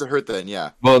 Cash. Okay, was it Hurt then?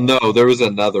 Yeah. Well, no, there was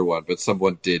another one, but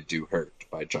someone did do Hurt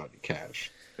by Johnny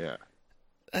Cash. Yeah.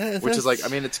 Which is like, I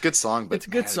mean, it's a good song, but it's a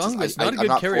good man, song, but it's not I'm a good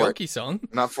not for it. karaoke song. I'm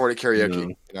not for it at karaoke. No.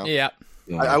 You know? Yeah.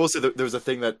 Yeah. I will say that there was a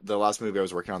thing that the last movie I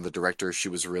was working on, the director, she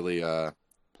was really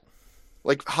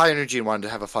like high energy and wanted to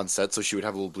have a fun set, so she would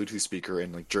have a little Bluetooth speaker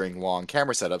and like during long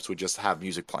camera setups would just have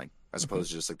music playing as opposed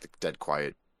to just like the dead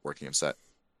quiet working of set.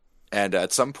 And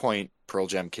at some point, Pearl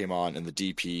Jam came on, and the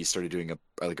DP started doing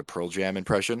a Pearl Jam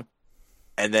impression,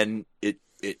 and then it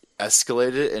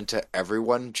escalated into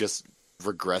everyone just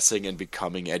regressing and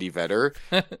becoming Eddie Vedder,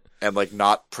 and like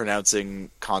not pronouncing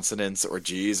consonants or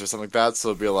G's or something like that. So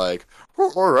it'd be like,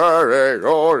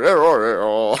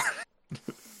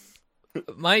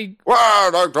 My I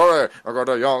got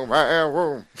a young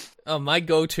man. my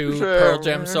go-to Pearl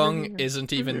Jam song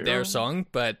isn't even their song,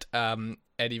 but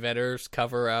Eddie Vedder's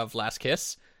cover of Last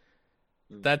Kiss.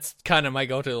 That's kind of my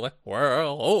go-to. Like,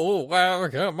 well, oh,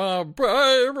 welcome my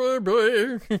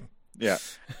baby. Yeah,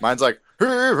 mine's like, Yeah,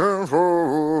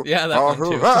 that one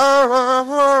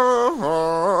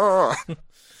too.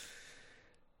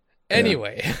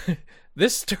 Anyway,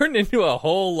 this turned into a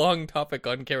whole long topic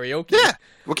on karaoke. Yeah,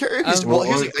 well, karaoke. Well,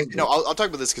 here's the well, thing. No, I'll talk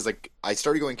about this because like I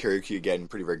started going karaoke again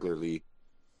pretty regularly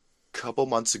a couple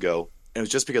months ago, and it was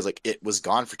just because like it was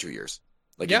gone for 2 years.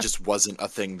 Like Yeah. it just wasn't a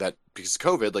thing that because of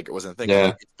COVID, like it wasn't a thing. Yeah.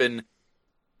 Like, it's been.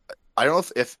 I don't know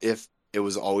if it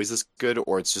was always this good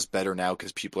or it's just better now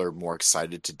because people are more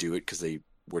excited to do it because they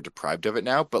were deprived of it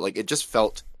now. But like it just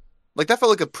felt like that felt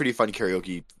like a pretty fun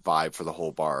karaoke vibe for the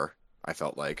whole bar. I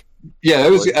felt like. Yeah, it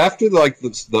was after like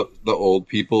the old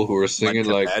people who were singing Went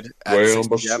like, to bed at "Well, 6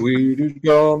 my p.m. sweet is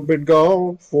gone, been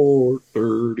gone for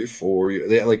 34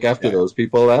 years." Yeah, like after those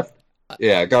people left,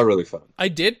 yeah, it got really fun. I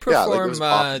did Yeah, like, it perform was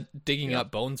awesome. Digging Yeah.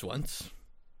 Up Bones once.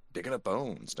 Digging up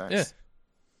bones, nice.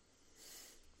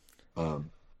 Yeah.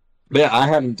 But yeah, I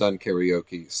haven't done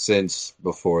karaoke since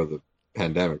before the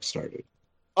pandemic started.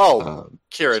 Oh,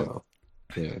 Kieran, So,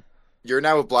 yeah. you're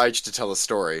now obliged to tell a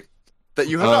story that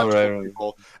you have Oh, not right, told right.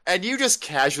 people, and you just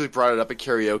casually brought it up at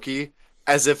karaoke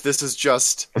as if this is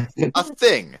just a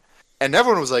thing. And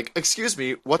everyone was like, "Excuse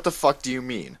me, what the fuck do you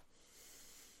mean?"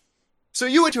 So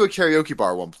you went to a karaoke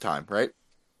bar one time, right?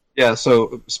 Yeah,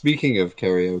 so speaking of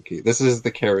karaoke, this is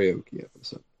the karaoke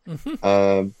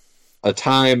episode. A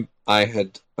time I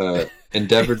had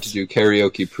endeavored to do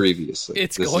karaoke previously.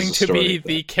 It's This is going a to story be of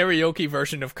the karaoke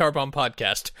version of Carbon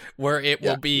Podcast, where it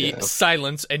will be Yeah.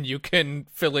 silence and you can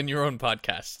fill in your own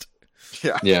podcast.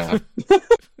 Yeah. that. Yeah,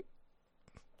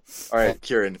 All right,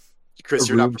 Kieran. Chris, a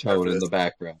you're not room prepared tone for in this. the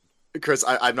background. Chris,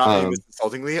 I'm not meaning Um, this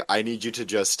insultingly. I need you to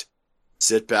just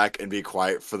sit back and be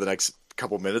quiet for the next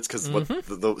couple minutes because what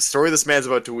the story this man's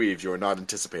about to weave, you are not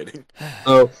anticipating.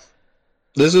 So,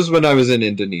 this is when I was in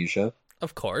Indonesia.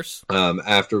 Of course.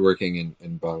 After working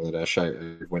in Bangladesh,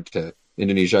 I went to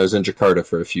Indonesia. I was in Jakarta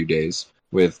for a few days.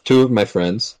 with two of my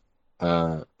friends.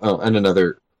 And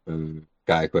another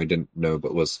guy who I didn't know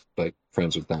but was like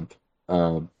friends with them.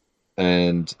 But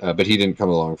he didn't come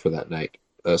along for that night.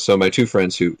 So my two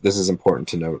friends, who this is important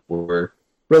to note, were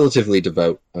relatively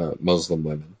devout Muslim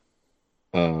women.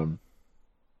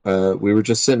 We were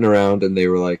just sitting around, and they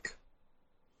were like,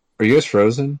 "Are you guys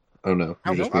frozen?" Oh no,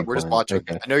 we're quiet. just watching.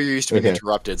 Okay. I know you're used to being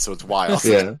interrupted, so it's wild.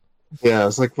 Yeah. I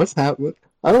was like, "What's happening?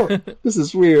 I don't. This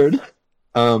is weird."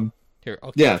 Here,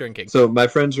 I'll keep drinking. So my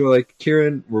friends were like,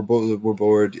 "Kieran, we're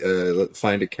bored.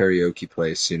 Find a karaoke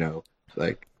place. You know,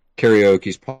 like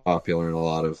karaoke's popular in a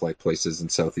lot of like places in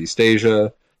Southeast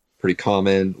Asia. Pretty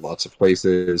common. Lots of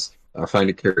places. Find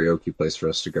a karaoke place for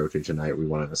us to go to tonight. We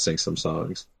wanted to sing some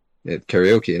songs at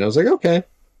karaoke." And I was like, okay.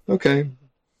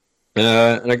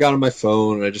 And I got on my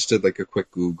phone and I just did like a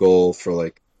quick Google for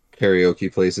like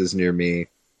karaoke places near me.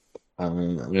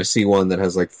 And I see one that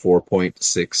has like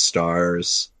 4.6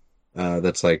 stars.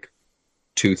 That's like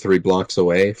 2-3 blocks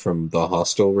away from the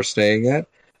hostel we're staying at.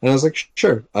 And I was like,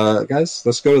 sure, guys,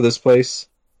 let's go to this place.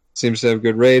 Seems to have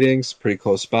good ratings, pretty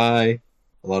close by.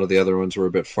 A lot of the other ones were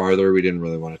a bit farther. We didn't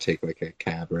really want to take like a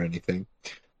cab or anything.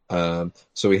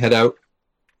 So we head out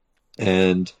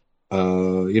and,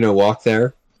 walk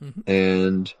there. Mm-hmm.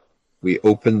 And we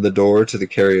open the door to the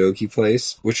karaoke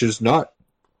place, which is not,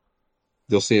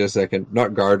 you'll see in a second,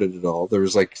 not guarded at all. There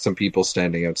was like some people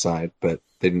standing outside, but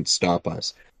they didn't stop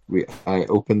us. I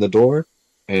opened the door,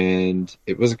 and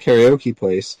it was a karaoke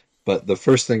place, but the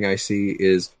first thing I see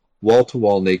is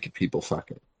wall-to-wall naked people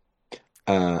fucking.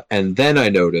 And then I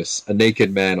notice a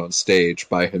naked man on stage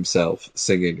by himself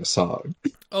singing a song.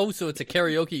 Oh, so it's a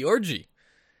karaoke orgy.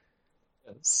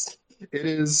 Yes. It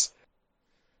is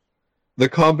the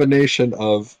combination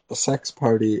of a sex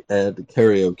party and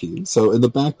karaoke. So in the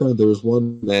background, there was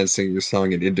one man singing a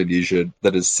song in Indonesian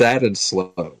that is sad and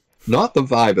slow. Not the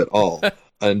vibe at all.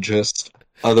 And just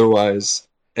otherwise,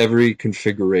 every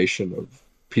configuration of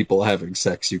people having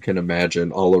sex you can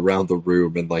imagine all around the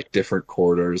room in like different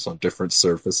corners on different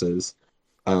surfaces.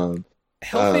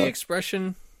 Healthy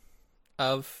expression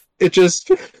of it just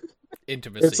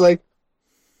intimacy. It's like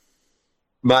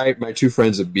my two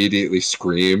friends immediately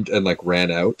screamed and like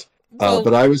ran out. Well,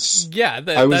 but I was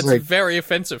that's like, very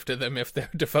offensive to them if they're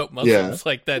devout Muslims.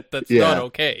 Like that's not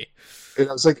okay. And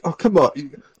I was like, oh, come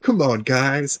on,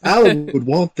 guys. Alan would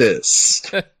want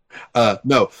this.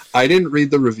 No, I didn't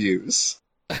read the reviews.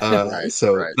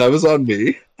 That was on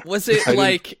me. Was it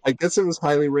I guess it was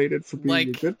highly rated for being like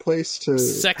a good place to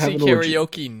sexy have an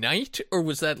karaoke night, or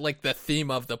was that like the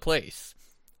theme of the place?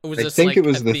 Or was I this, think like, it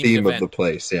was the theme event? of the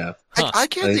place, yeah. Huh. I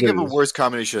can't think of a worse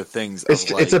combination of things.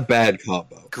 It's a bad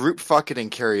combo. Group fucking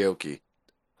and karaoke.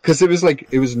 Because it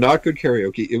was not good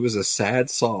karaoke. It was a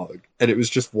sad song, and it was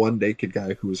just one naked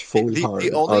guy who was fully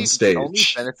hard on stage. The only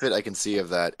benefit I can see of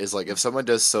that is like if someone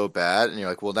does so bad, and you're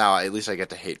like, well, now at least I get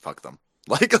to hate fuck them.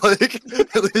 Like at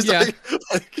least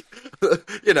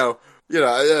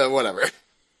whatever.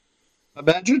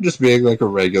 Imagine just being like a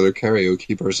regular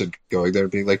karaoke person going there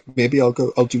and being like, maybe I'll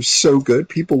do so good,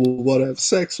 people will want to have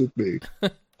sex with me.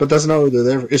 But that's not what they're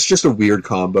there for. It's just a weird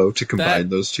combo to combine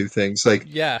those two things. Like,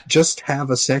 just have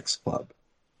a sex club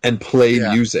and play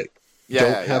music.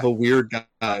 Don't have a weird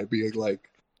guy being like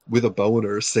with a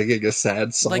boner singing a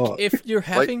sad song. Like if you're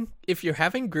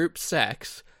having group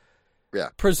sex,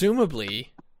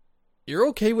 presumably you're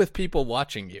okay with people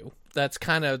watching you. That's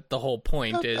kind of the whole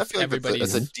point. Is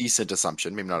everybody's that's a decent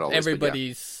assumption. Maybe not always.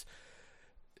 Everybody's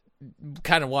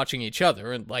kind of watching each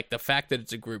other, and like the fact that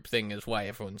it's a group thing is why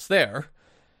everyone's there.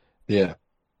 Yeah.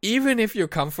 Even if you're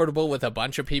comfortable with a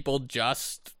bunch of people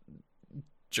just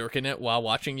jerking it while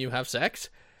watching you have sex,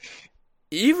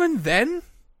 even then,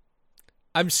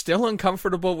 I'm still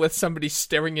uncomfortable with somebody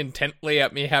staring intently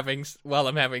at me while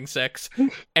I'm having sex,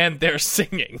 and they're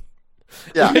singing.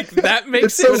 Yeah, like, that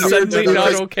makes it suddenly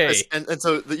not okay. And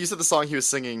so you said the song he was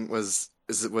singing was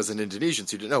in Indonesian,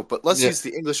 so you didn't know. But let's use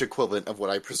the English equivalent of what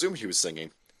I presume he was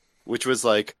singing, which was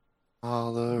like,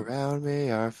 "All around me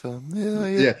are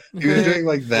familiar." Yeah, he was doing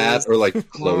like that, or like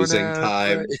closing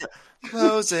time.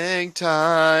 Closing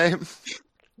time.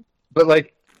 But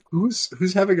like,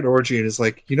 who's having an orgy and is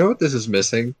like, you know what this is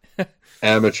missing?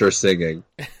 Amateur singing.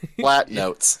 Flat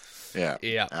notes.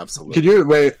 Yeah, absolutely.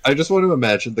 Wait, I just want to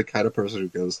imagine the kind of person who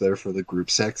goes there for the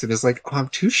group sex and is like, oh, I'm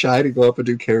too shy to go up and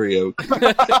do karaoke.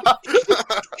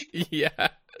 Yeah.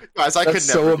 Guys, I That's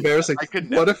could never. So embarrassing.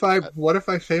 What if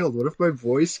I failed? What if my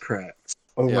voice cracks?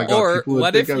 Oh my god. Or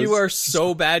what if you are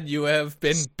so bad you have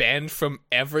been banned from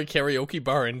every karaoke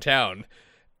bar in town,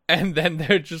 and then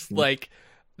they're just like,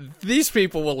 these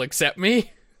people will accept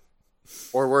me.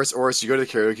 Or worse, you go to the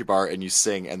karaoke bar and you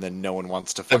sing, and then no one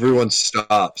wants to. Everyone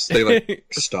stops. They like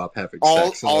stop having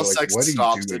sex. All And like, sex what are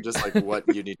stops you doing? and just like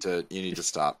what you need to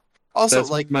stop. Also, That's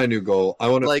like my new goal. I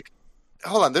want to like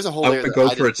hold on. There's a whole I layer want to that go I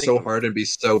for didn't it so think of. hard and be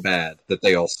so bad that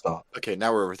they all stop. Okay,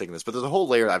 now we're overthinking this, but there's a whole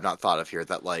layer that I've not thought of here.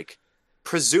 That like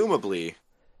presumably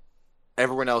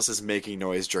everyone else is making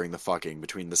noise during the fucking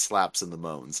between the slaps and the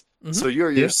moans. Mhm. So you're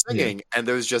Yeah, singing, and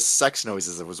there's just sex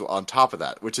noises that was on top of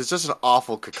that, which is just an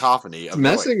awful cacophony It's of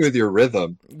messing noise. with your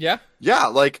rhythm. Yeah. Yeah,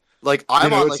 like I'm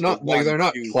know, on it's like not the like 1, they're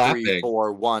not 2, 3, clapping.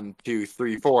 4, 1, 2,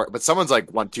 3, 4, but someone's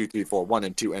like 1, 2, 3, 4, 1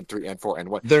 and 2 and 3 and 4 and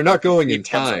 1. They're not going in Keep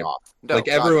hands time. off. No, Like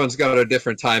God. everyone's got a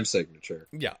different time signature.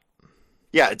 Yeah.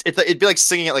 Yeah, it'd be like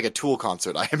singing at like a Tool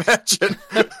concert, I imagine.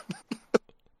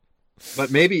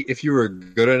 But maybe if you were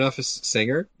good enough a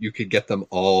singer, you could get them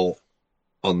all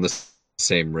on the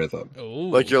same rhythm. Oh.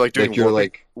 Like you're like doing Like you're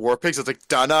like War Pigs, it's like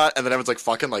dun-dun, and then everyone's like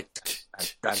fucking like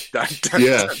dun, dun, dun,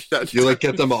 Yeah. dun, dun, you like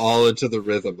get them all into the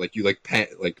rhythm. Like you like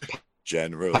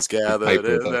generals Piper gathered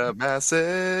in them. the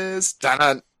masses.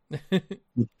 Dun,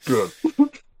 good.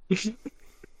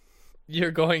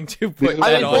 You're going to put I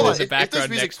that mean, on hold as a if this background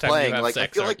music's next time playing, you have like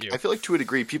sex, aren't you? I feel like to a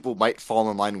degree people might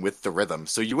fall in line with the rhythm.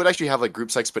 So you would actually have like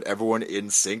group sex, but everyone in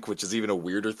sync, which is even a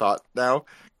weirder thought now.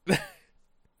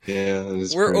 Yeah,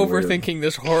 We're overthinking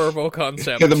this horrible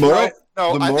concept. Okay, the more I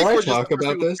No, the I more think I we're just talk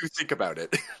about people this- who think about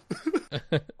it.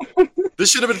 This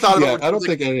should have been thought Yeah, about. I don't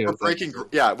like, think any we're of them. breaking.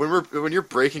 Yeah, when you're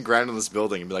breaking ground in this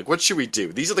building and be like, what should we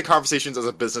do? These are the conversations as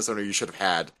a business owner you should have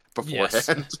had Yes.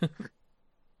 beforehand.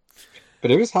 But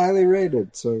it was highly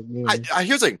rated, so you know.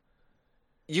 Here's the thing.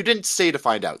 You didn't stay to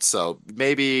find out, so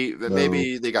maybe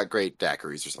they got great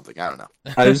daiquiris or something. I don't know.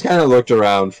 I just kind of looked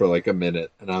around for like a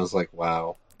minute, and I was like,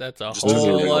 "Wow, That's a Just as a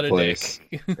whole real lot of place.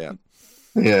 dick.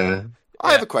 yeah."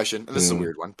 I have a question, and this is a Mm.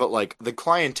 weird one, but like the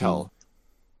clientele,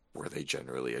 were they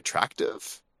generally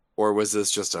attractive, or was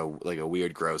this just a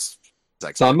weird, gross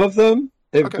sex? Some of them,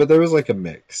 Okay. but there was like a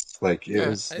mix. Like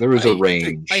Yeah, there was a I-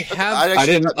 range. I have. I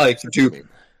didn't like do.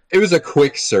 It was a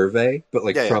quick survey, but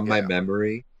like Yeah, from my yeah.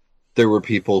 memory, there were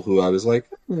people who I was like,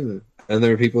 and there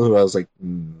were people who I was like,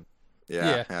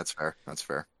 Yeah, that's fair. That's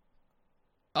fair.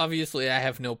 Obviously, I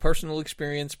have no personal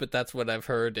experience, but that's what I've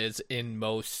heard is in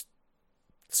most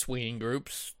swinging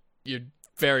groups, you're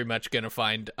very much going to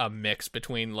find a mix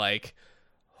between like,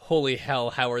 holy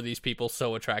hell, how are these people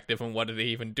so attractive and what are they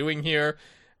even doing here?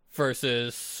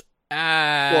 Versus,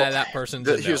 that person's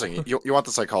a Here's no. the thing. You want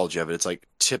the psychology of it. It's like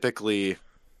typically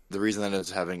the reason that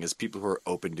it's having is people who are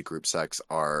open to group sex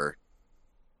are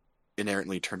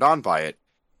inherently turned on by it,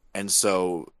 and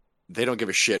so they don't give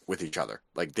a shit with each other.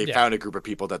 Like they Yeah. found a group of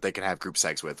people that they can have group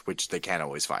sex with, which they can't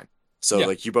always find. So Yeah.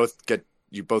 like you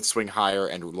both swing higher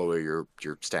and lower your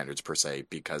standards per se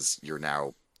because you're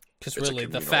now Because it's a really,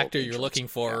 the communal factor you're interest. looking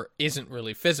for isn't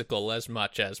really physical as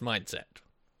much as mindset.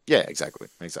 yeah exactly.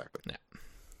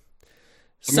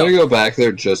 I'm gonna go back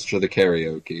there just for the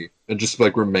karaoke and just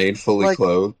like remain fully Like,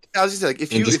 clothed. I was just like if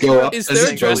And you just if go you're- up is and there a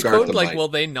just dress guard code? the Like, mic. will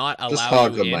they not Just allow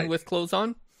hog you the in mic. with clothes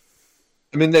on?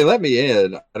 I mean, they let me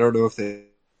in. I don't know if they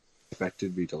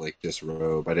expected me to like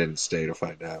disrobe. I didn't stay to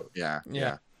find out. yeah.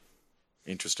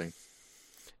 Interesting.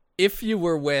 If you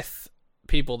were with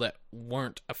people that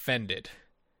weren't offended,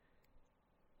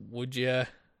 would you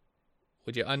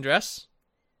undress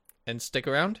and stick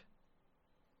around?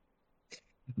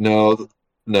 No, the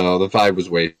vibe was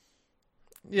way.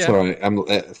 Yeah, Sorry,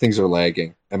 things are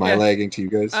lagging. Am I Yeah. lagging to you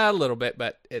guys? a little bit,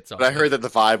 but it's all But I good. heard that the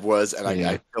vibe was, and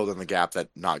Yeah. I filled in the gap that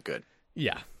not good.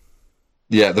 Yeah,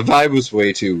 Yeah, the vibe was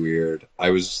way too weird. I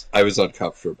was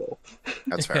uncomfortable,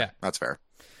 That's fair. Yeah. That's fair.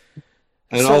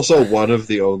 and So- also one of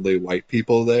the only white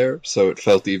people there, so it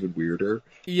felt even weirder.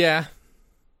 yeah.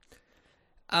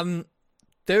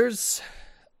 There's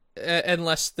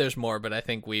unless there's more, but I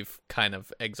think we've kind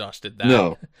of exhausted that.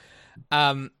 No,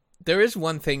 There is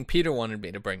one thing Peter wanted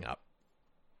me to bring up.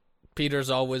 Peter's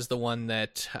always the one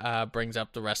that brings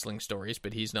up the wrestling stories,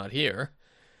 but he's not here.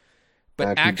 But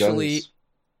Happy actually, does.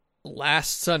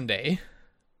 last Sunday,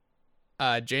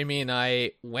 Jamie and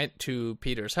I went to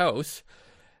Peter's house,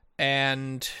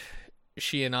 and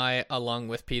she and I, along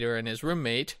with Peter and his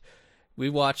roommate, we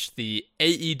watched the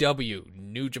AEW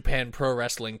New Japan Pro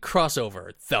Wrestling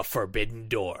crossover, The Forbidden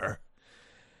Door.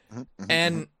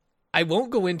 And I won't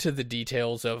go into the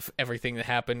details of everything that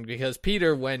happened because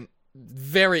Peter went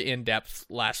very in-depth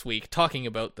last week talking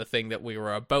about the thing that we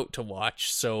were about to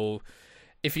watch. So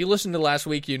if you listened to last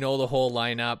week, you know the whole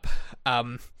lineup.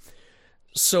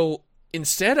 So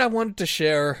instead, I wanted to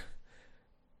share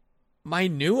my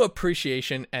new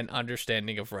appreciation and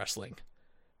understanding of wrestling.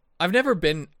 I've never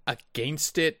been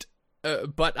against it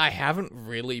but I haven't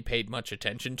really paid much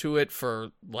attention to it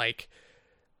for like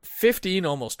 15,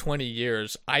 almost 20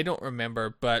 years. I don't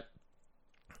remember, but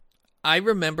I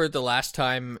remember the last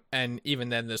time, and even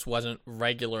then this wasn't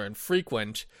regular and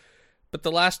frequent, but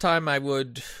the last time I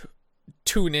would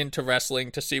tune into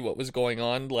wrestling to see what was going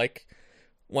on, like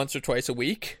once or twice a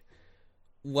week,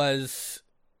 was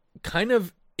kind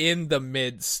of in the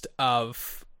midst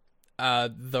of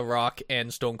The Rock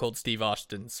and Stone Cold Steve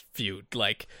Austin's feud.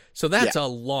 Like, so that's a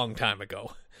long time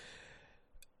ago.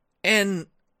 And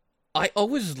I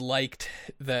always liked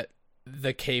that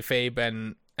the kayfabe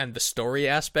and the story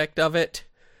aspect of it,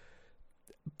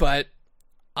 but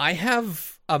I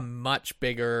have a much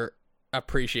bigger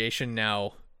appreciation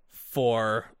now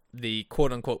for the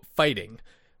quote-unquote fighting,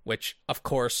 which, of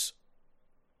course,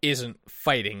 isn't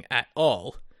fighting at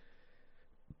all.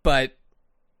 But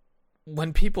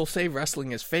when people say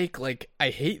wrestling is fake, like, I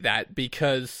hate that,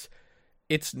 because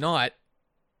it's not.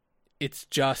 It's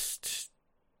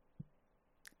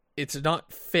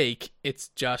not fake, it's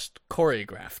just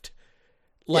choreographed.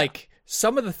 Like,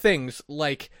 some of the things,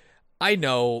 like, I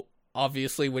know,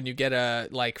 obviously, when you get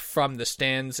from the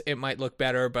stands, it might look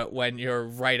better, but when you're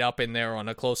right up in there on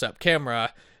a close-up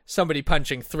camera, somebody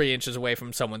punching 3 inches away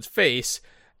from someone's face,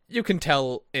 you can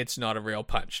tell it's not a real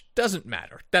punch. Doesn't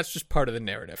matter. That's just part of the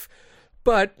narrative.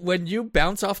 But when you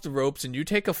bounce off the ropes and you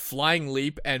take a flying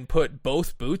leap and put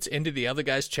both boots into the other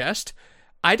guy's chest,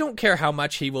 I don't care how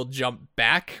much he will jump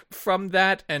back from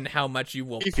that and how much you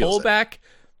will pull back.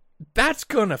 That's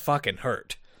gonna fucking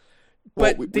hurt.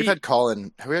 Well, but we've had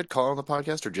Colin. Have we had Colin on the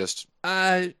podcast, or just?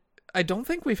 I don't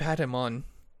think we've had him on.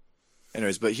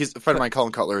 Anyways, but he's a friend of mine.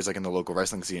 Colin Cutler is like in the local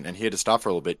wrestling scene, and he had to stop for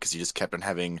a little bit because he just kept on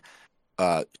having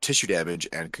tissue damage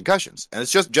and concussions, and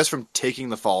it's just from taking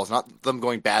the falls, not them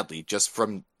going badly, just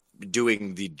from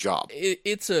doing the job.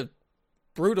 It's a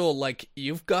brutal. Like,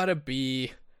 you've got to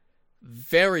be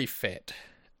very fit,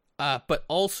 but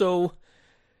also.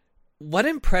 What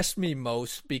impressed me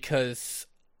most, because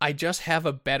I just have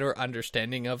a better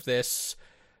understanding of this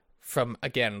from,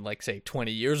 again, like, say,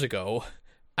 20 years ago,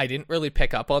 I didn't really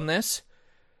pick up on this,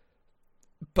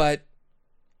 but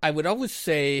I would always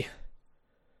say,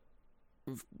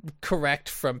 correct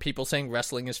from people saying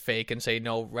wrestling is fake and say,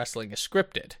 no, wrestling is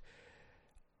scripted.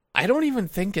 I don't even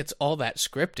think it's all that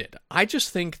scripted. I just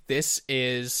think this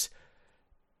is,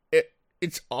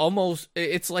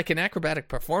 it's like an acrobatic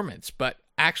performance, but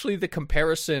actually, the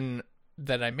comparison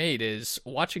that I made is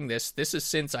watching this. This is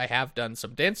since I have done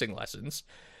some dancing lessons,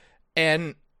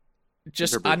 and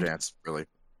just interpretive dance, really.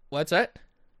 What's that?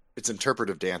 It's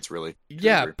interpretive dance, really.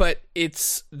 Yeah, but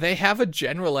they have a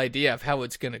general idea of how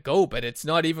it's going to go, but it's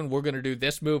not even we're going to do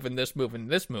this move and this move and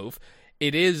this move.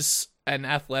 It is an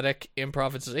athletic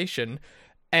improvisation,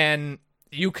 and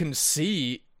you can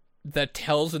see the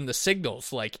tells and the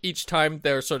signals. Like, each time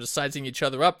they're sort of sizing each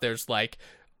other up, there's like,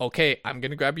 okay, I'm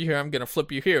going to grab you here, I'm going to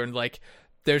flip you here. And, like,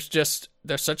 there's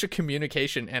such a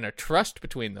communication and a trust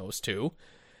between those two.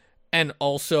 And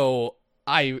also,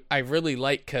 I really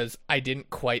like, because I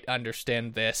didn't quite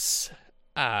understand this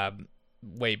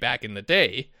way back in the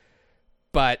day,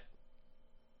 but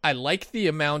I like the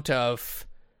amount of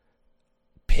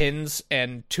pins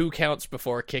and 2 counts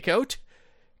before kick out,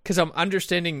 because I'm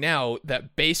understanding now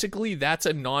that basically that's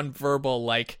a non-verbal,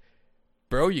 like,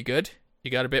 bro, you good? You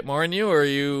got a bit more in you, or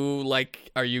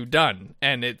are you done?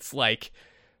 And it's like,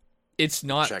 it's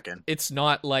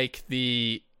not like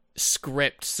the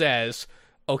script says,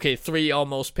 okay, 3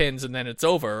 almost pins and then it's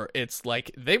over. It's like,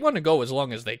 they want to go as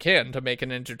long as they can to make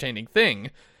an entertaining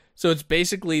thing. So it's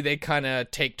basically, they kind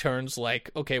of take turns, like,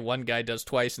 okay, one guy does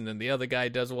twice and then the other guy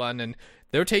does one, and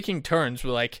they're taking turns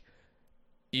with, like,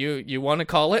 you want to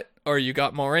call it, or you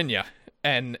got more in you?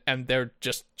 And they're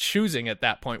just choosing at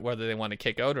that point whether they want to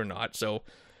kick out or not. So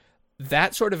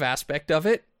that sort of aspect of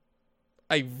it,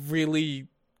 I really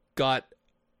got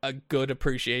a good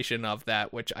appreciation of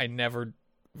that, which I never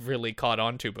really caught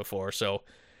on to before. So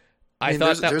I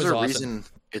thought that was awesome. There's a reason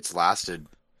it's lasted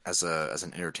as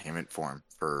an entertainment form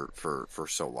for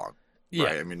so long. Yeah.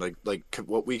 Right? I mean, like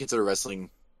what we consider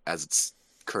wrestling as its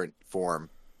current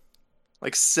form,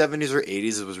 like 70s or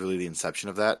 80s, it was really the inception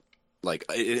of that. Like,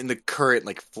 in the current,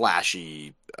 like,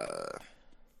 flashy,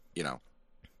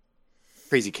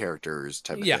 crazy characters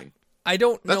type of thing. I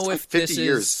don't know if this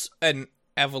is an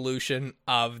evolution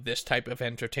of this type of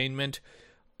entertainment,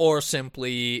 or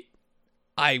simply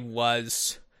I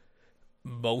was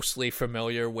mostly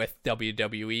familiar with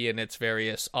WWE and its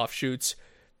various offshoots.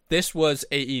 This was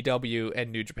AEW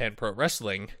and New Japan Pro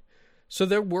Wrestling, so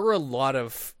there were a lot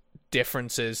of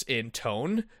differences in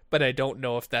tone, but I don't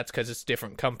know if that's because it's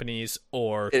different companies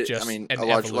or just an a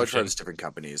large part evolution. is different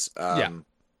companies. Yeah.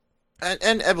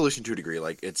 And evolution to a degree.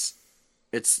 Like it's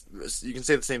you can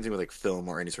say the same thing with like film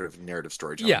or any sort of narrative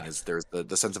storytelling. Yeah. Is there's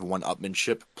the sense of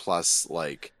one-upmanship plus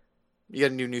like you got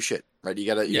to do new shit, right? You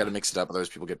gotta mix it up, otherwise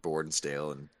people get bored and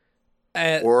stale. And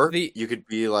you could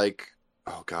be like,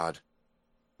 oh god.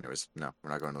 Anyways, no,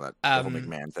 we're not going to that Devil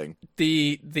McMahon thing.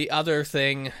 The other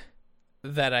thing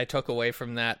that I took away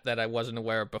from that I wasn't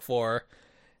aware of before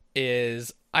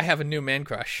is I have a new man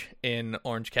crush in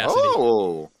Orange Cassidy.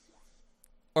 Oh,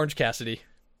 Orange Cassidy.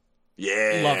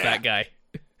 Yeah, love that guy.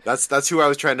 That's who I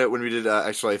was trying to when we did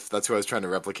Extra Life. That's who I was trying to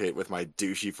replicate with my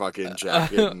douchey fucking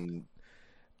jacket.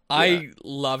 I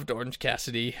loved Orange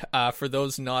Cassidy. For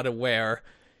those not aware,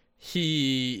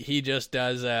 he just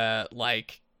does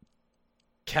like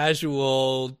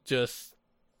casual, just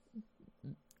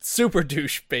super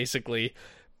douche basically,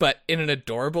 but in an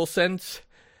adorable sense.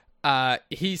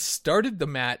 He started the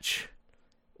match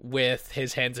with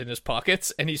his hands in his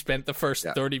pockets, and he spent the first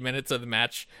 30 minutes of the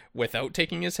match without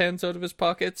taking his hands out of his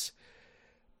pockets.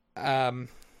 Hang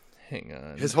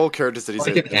on. His whole character that he's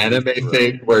like an anime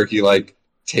thing where he like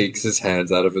takes his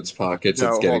hands out of his pockets.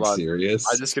 It's getting serious.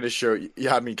 I'm just gonna show you.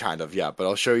 Yeah, I mean, kind of. Yeah, but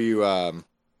I'll show you a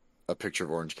picture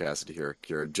of Orange Cassidy here,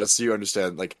 Kieran, just so you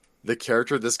understand. Like the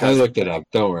character, this guy. I looked it up.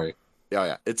 Don't worry.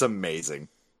 Yeah, it's amazing.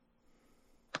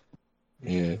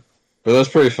 Yeah, but that's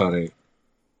pretty funny.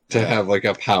 To have like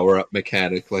a power-up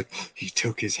mechanic, like he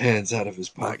took his hands out of his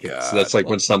pockets. So that's like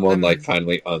when someone like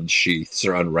finally unsheaths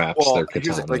or unwraps their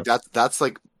katana. Like that's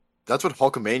what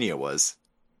Hulkamania was.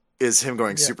 Is him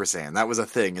going Super Saiyan? That was a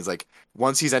thing. Is like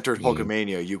once he's entered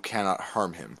Hulkamania, you cannot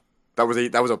harm him. That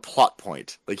was a plot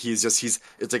point. Like it's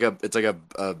like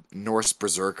a Norse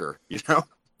berserker, you know?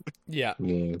 Yeah.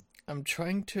 I'm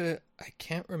trying to. I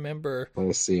can't remember. I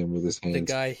want to see him with his hands. The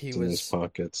guy he was in his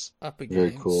pockets. Up against.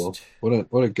 Very cool.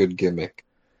 What a good gimmick.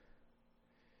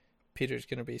 Peter's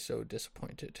gonna be so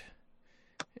disappointed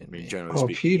in me.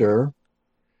 Peter,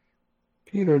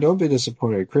 don't be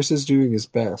disappointed. Chris is doing his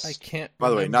best. I can't. By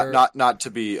the way, not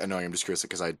to be annoying. I'm just curious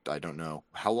because I don't know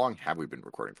how long have we been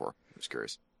recording for. I'm just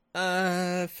curious.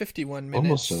 51 minutes.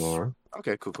 Almost an hour.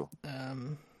 Okay, cool.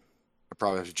 I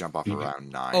probably have to jump off around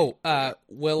 9. Oh,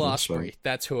 Will Ospreay.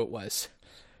 That's who it was.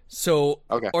 So,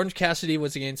 Orange Cassidy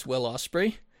was against Will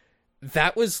Ospreay.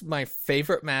 That was my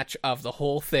favorite match of the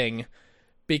whole thing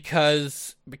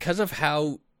because of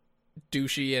how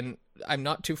douchey, and I'm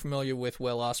not too familiar with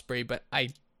Will Ospreay, but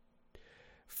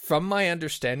from my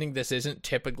understanding, this isn't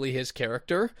typically his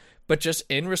character, but just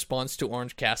in response to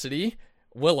Orange Cassidy,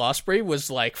 Will Ospreay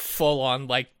was like full on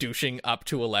like douching up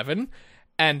to 11.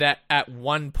 And at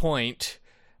one point,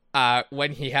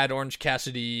 when he had Orange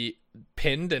Cassidy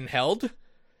pinned and held,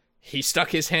 he stuck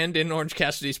his hand in Orange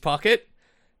Cassidy's pocket.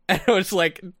 And I was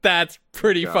like, that's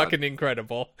pretty fucking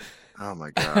incredible. Oh my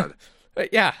god.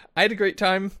 But yeah, I had a great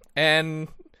time. And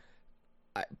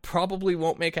I probably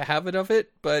won't make a habit of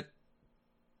it, but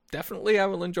definitely I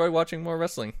will enjoy watching more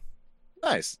wrestling.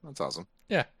 Nice. That's awesome.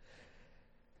 Yeah.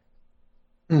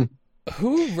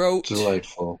 Who wrote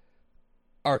Delightful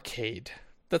Arcade?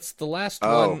 That's the last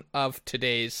one of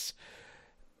today's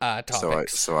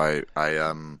topics. I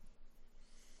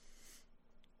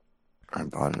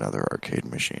bought another arcade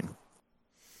machine.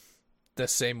 The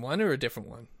same one or a different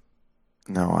one?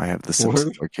 No, I have the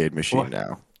Simpsons arcade machine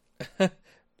now.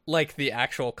 Like the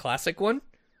actual classic one?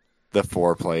 The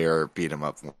 4-player beat 'em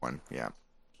up one. Yeah.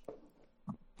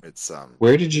 It's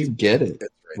Where did you get it?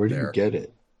 Where did you get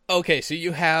it? Okay, so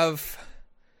you have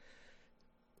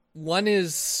one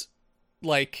is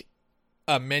like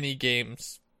a mini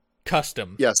games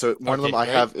custom. Yeah, so one of them I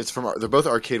have, it's from, they're both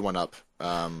arcade 1-up,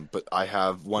 but I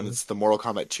have one, it's the Mortal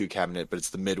Kombat 2 cabinet, but it's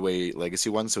the Midway Legacy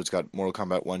one, so it's got Mortal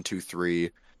Kombat 1, 2, 3,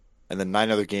 and then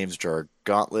 9 other games, which are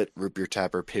Gauntlet, Root Beer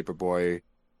Tapper, Paperboy,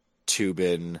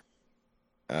 Tubin,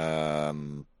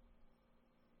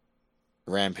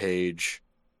 Rampage,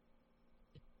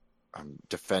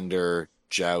 Defender,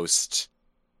 Joust,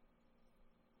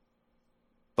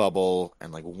 Bubble,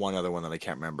 and like one other one that I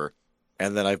can't remember.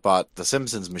 And then I bought the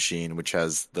Simpsons machine, which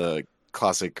has the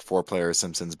classic 4-player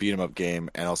Simpsons beat 'em up game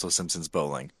and also Simpsons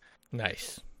Bowling.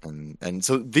 Nice. And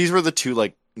so these were the two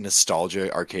like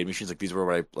nostalgia arcade machines. Like these were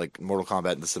what I like, Mortal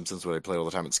Kombat and the Simpsons, what I played all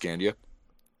the time at Scandia.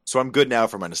 So I'm good now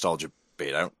for my nostalgia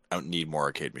bait. I don't need more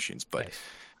arcade machines, but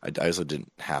nice. I also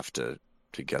didn't have to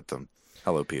get them.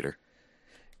 Hello, Peter.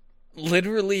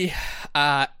 Literally,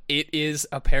 it is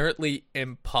apparently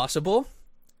impossible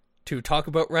to talk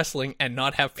about wrestling and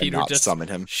not have Peter not just summon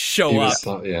him. Show up.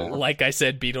 Like I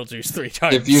said, Beetlejuice 3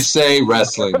 times. If you say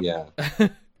wrestling, yeah.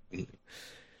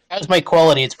 How's my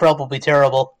quality? It's probably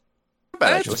terrible.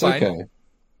 Bad, That's actually. fine.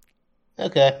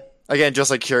 Okay. Again,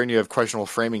 just like Kieran, you have questionable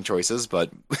framing choices,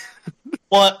 but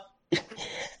What?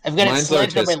 I've got it Mine's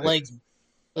slanted on my artistic. legs.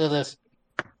 Look at this.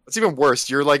 it's even worse.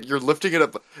 You're lifting it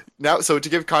up now. So to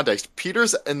give context,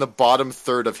 Peter's in the bottom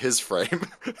third of his frame.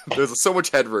 There's so much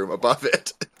headroom above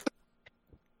it.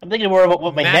 I'm thinking more about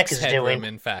what my Max neck is headroom, doing.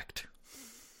 in fact.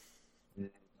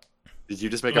 Did you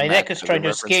just make My a neck Mac is trying to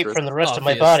reference, escape Chris? from the rest of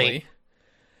my body.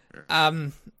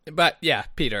 Obviously. But yeah,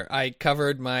 Peter, I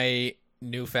covered my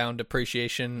newfound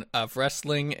appreciation of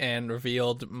wrestling and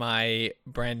revealed my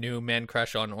brand new man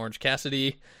crush on Orange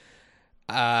Cassidy.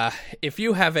 If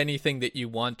you have anything that you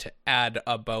want to add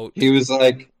about He was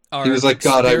like, our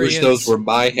God, I wish those experience- were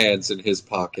my hands in his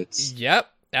pockets. Yep,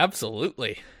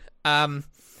 absolutely.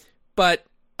 But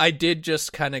I did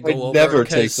just kind of go I'd over never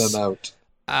take 'cause, them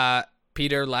out.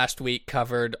 Peter last week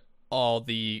covered all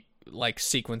the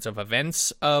sequence of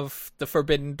events of the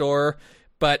Forbidden Door,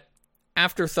 but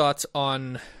afterthoughts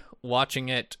on watching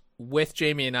it with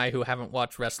Jamie and I, who haven't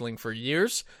watched wrestling for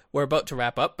years, we're about to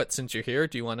wrap up. But since you're here,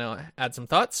 do you want to add some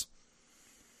thoughts?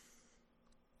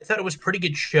 I thought it was a pretty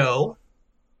good show.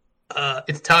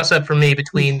 It's a toss-up for me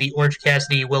between the Orange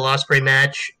Cassidy Will Ospreay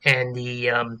match and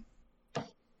the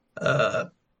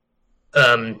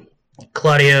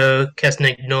Claudio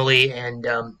Castagnoli and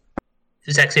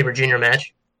Zack Sabre Jr.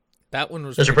 match. That one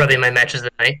was Those are probably my matches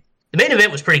of the night. The main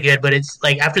event was pretty good, but it's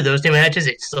like after those two matches,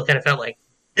 it still kind of felt like,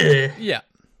 yeah.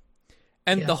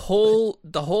 And Yeah. the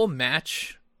whole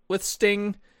match with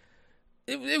Sting,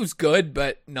 it was good,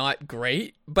 but not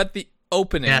great. But the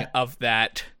opening Yeah. of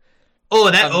that, oh,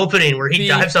 that opening where he the-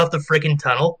 dives off the freaking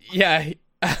tunnel. yeah.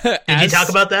 Did you talk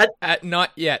about that?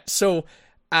 Not yet. So,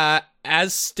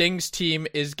 as Sting's team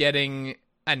is getting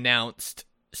announced,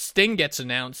 Sting gets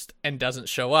announced and doesn't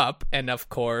show up, and of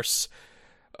course,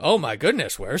 oh my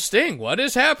goodness, where's Sting? What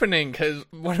is happening? Because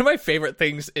one of my favorite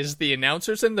things is the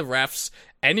announcers and the refs,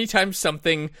 anytime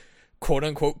something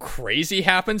quote-unquote crazy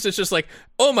happens, it's just like,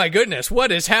 oh my goodness,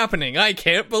 what is happening? I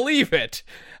can't believe it.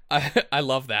 I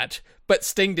love that. But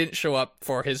Sting didn't show up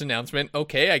for his announcement.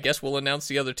 Okay, I guess we'll announce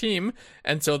the other team.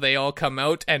 And so they all come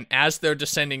out, and as they're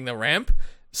descending the ramp,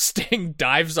 Sting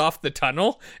dives off the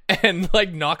tunnel and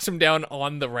knocks him down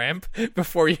on the ramp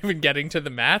before even getting to the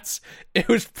mats. It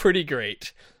was pretty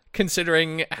great.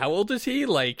 Considering, how old is he?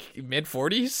 Mid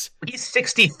 40s? He's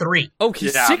 63. Oh,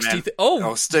 he's Yeah, 60. man.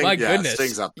 Oh, Sting, my yeah, goodness.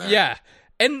 Sting's up there. Yeah.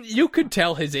 And you could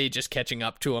tell his age is catching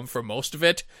up to him for most of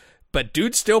it. But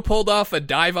dude still pulled off a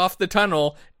dive off the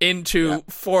tunnel into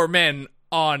four men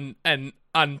on an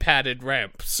unpadded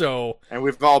ramp. So, And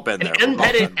we've all been An there. We've all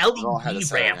unpadded been- we've all had a LED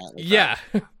say in ramp. that, like yeah.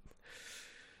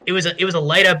 It was a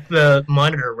light up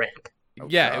monitor ramp. that. Oh,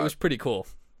 Yeah, God. it was pretty cool.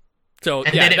 So,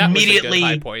 And yeah, then that immediately-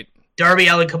 was a good high point. Darby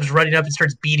Allin comes running up and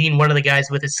starts beating one of the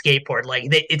guys with his skateboard.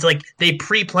 It's like they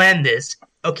pre-planned this.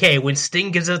 Okay, when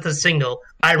Sting gives us the signal,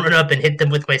 I run up and hit them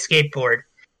with my skateboard.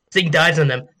 Sting dives on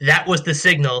them. That was the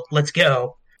signal. Let's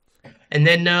go. And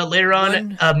then later on,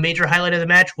 One- a major highlight of the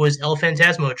match was El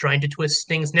Phantasmo trying to twist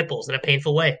Sting's nipples in a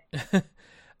painful way.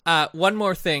 One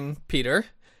more thing, Peter.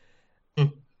 Hmm.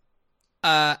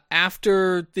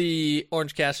 After the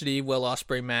Orange Cassidy Will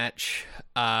Ospreay match,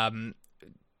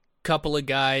 couple of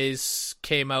guys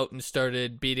came out and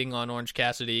started beating on Orange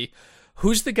Cassidy.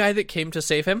 Who's the guy that came to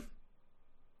save him?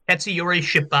 Katsuyori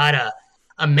Shibata,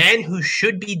 a man who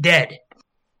should be dead.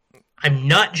 I'm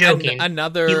not joking.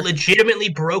 Another. He legitimately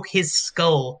broke his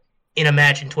skull in a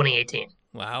match in 2018.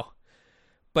 Wow.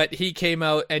 But he came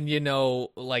out, and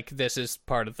this is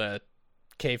part of the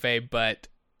kayfabe, but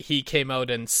he came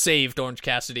out and saved Orange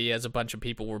Cassidy as a bunch of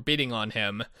people were beating on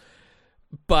him.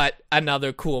 But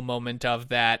another cool moment of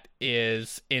that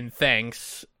is, in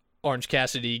thanks, Orange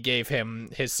Cassidy gave him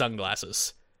his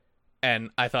sunglasses. And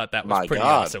I thought that was My pretty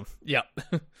God. awesome. Yep.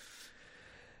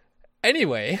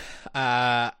 Anyway,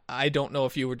 I don't know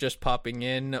if you were just popping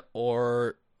in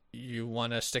or you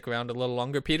want to stick around a little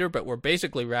longer, Peter, but we're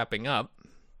basically wrapping up.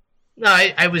 No,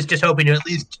 I was just hoping to at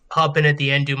least hop in at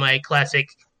the end, do my classic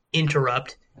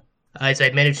interrupt, as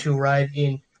I managed to arrive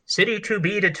in City to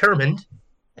be determined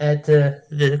at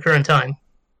the current time.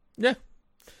 Yeah.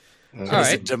 All All Is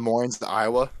right. it Des Moines,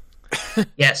 Iowa?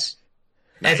 Yes.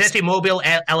 That's actually Mobile,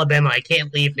 Alabama. I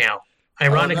can't leave now.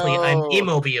 Ironically, no. I'm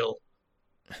immobile.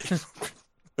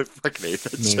 I fucking hate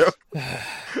that Nice. joke.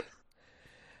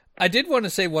 I did want to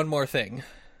say one more thing.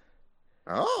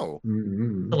 Oh,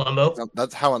 Columbo.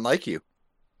 that's how unlike you.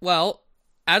 Well,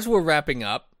 as we're wrapping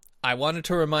up, I wanted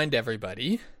to remind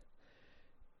everybody,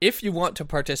 if you want to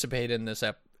participate in this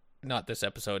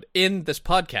in this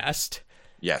podcast,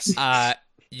 Yes.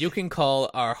 you can call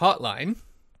our hotline,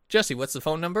 Jesse, what's the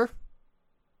phone number?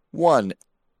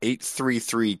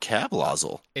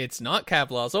 1-833-CABLOZZLE. It's not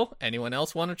Cablozzle. Anyone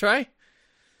else want to try?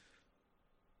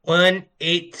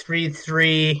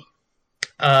 1-833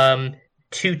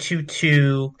 222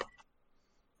 10.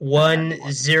 What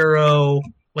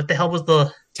the hell was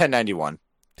the 1091?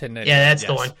 1091. Yeah, that's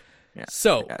the one. Yeah.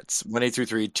 So it's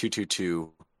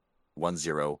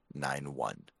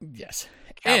 1-833-222-1091. yes,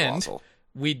 Cablozzle. and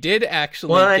we did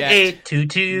actually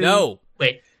 1822. No,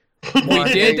 wait. we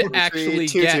did actually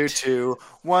get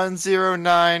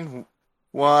 222-1091.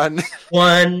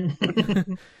 One.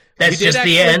 That's we did just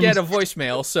actually the end. get a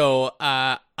voicemail, so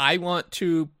I want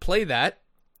to play that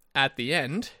at the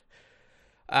end.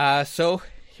 So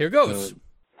here goes.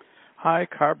 Hi,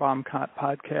 Car Bomb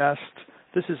Podcast.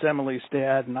 This is Emily's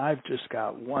dad, and I've just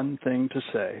got one thing to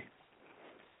say.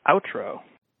 Outro.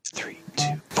 3,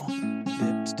 2, 1.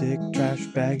 Lipstick, trash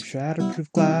bag, shatterproof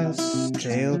glass,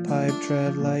 tailpipe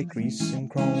tread like grease and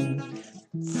chrome.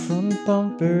 Front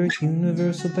bumper,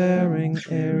 universal bearing,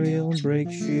 aerial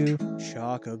brake shoe,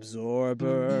 shock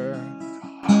absorber.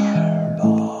 Car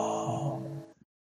Bomb.